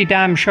we're pretty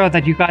damn sure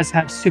that you guys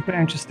have super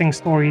interesting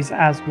stories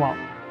as well.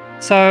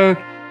 So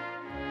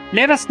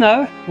let us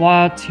know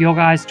what your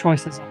guys'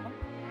 choices are,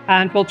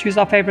 and we'll choose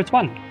our favorite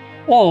one.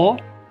 Or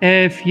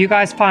if you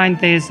guys find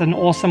there's an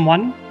awesome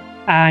one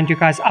and you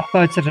guys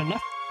upvoted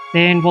enough,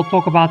 then we'll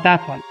talk about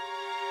that one.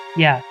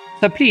 Yeah,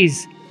 so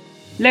please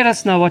let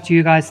us know what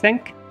you guys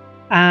think,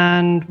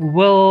 and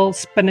we'll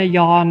spin a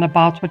yarn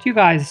about what you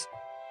guys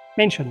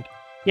mentioned.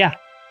 Yeah.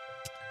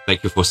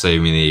 Thank you for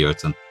saving me there,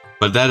 Jotun.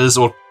 But that is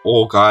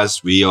all,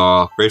 guys. We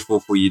are grateful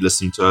for you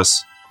listening to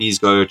us. Please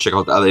go check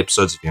out the other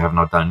episodes if you have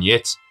not done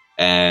yet.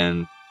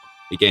 And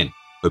again,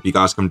 hope you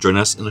guys come join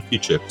us in a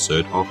future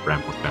episode of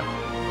Ramble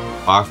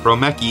Shramble. Bye from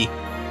Mackie.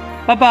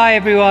 Bye-bye,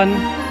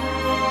 everyone.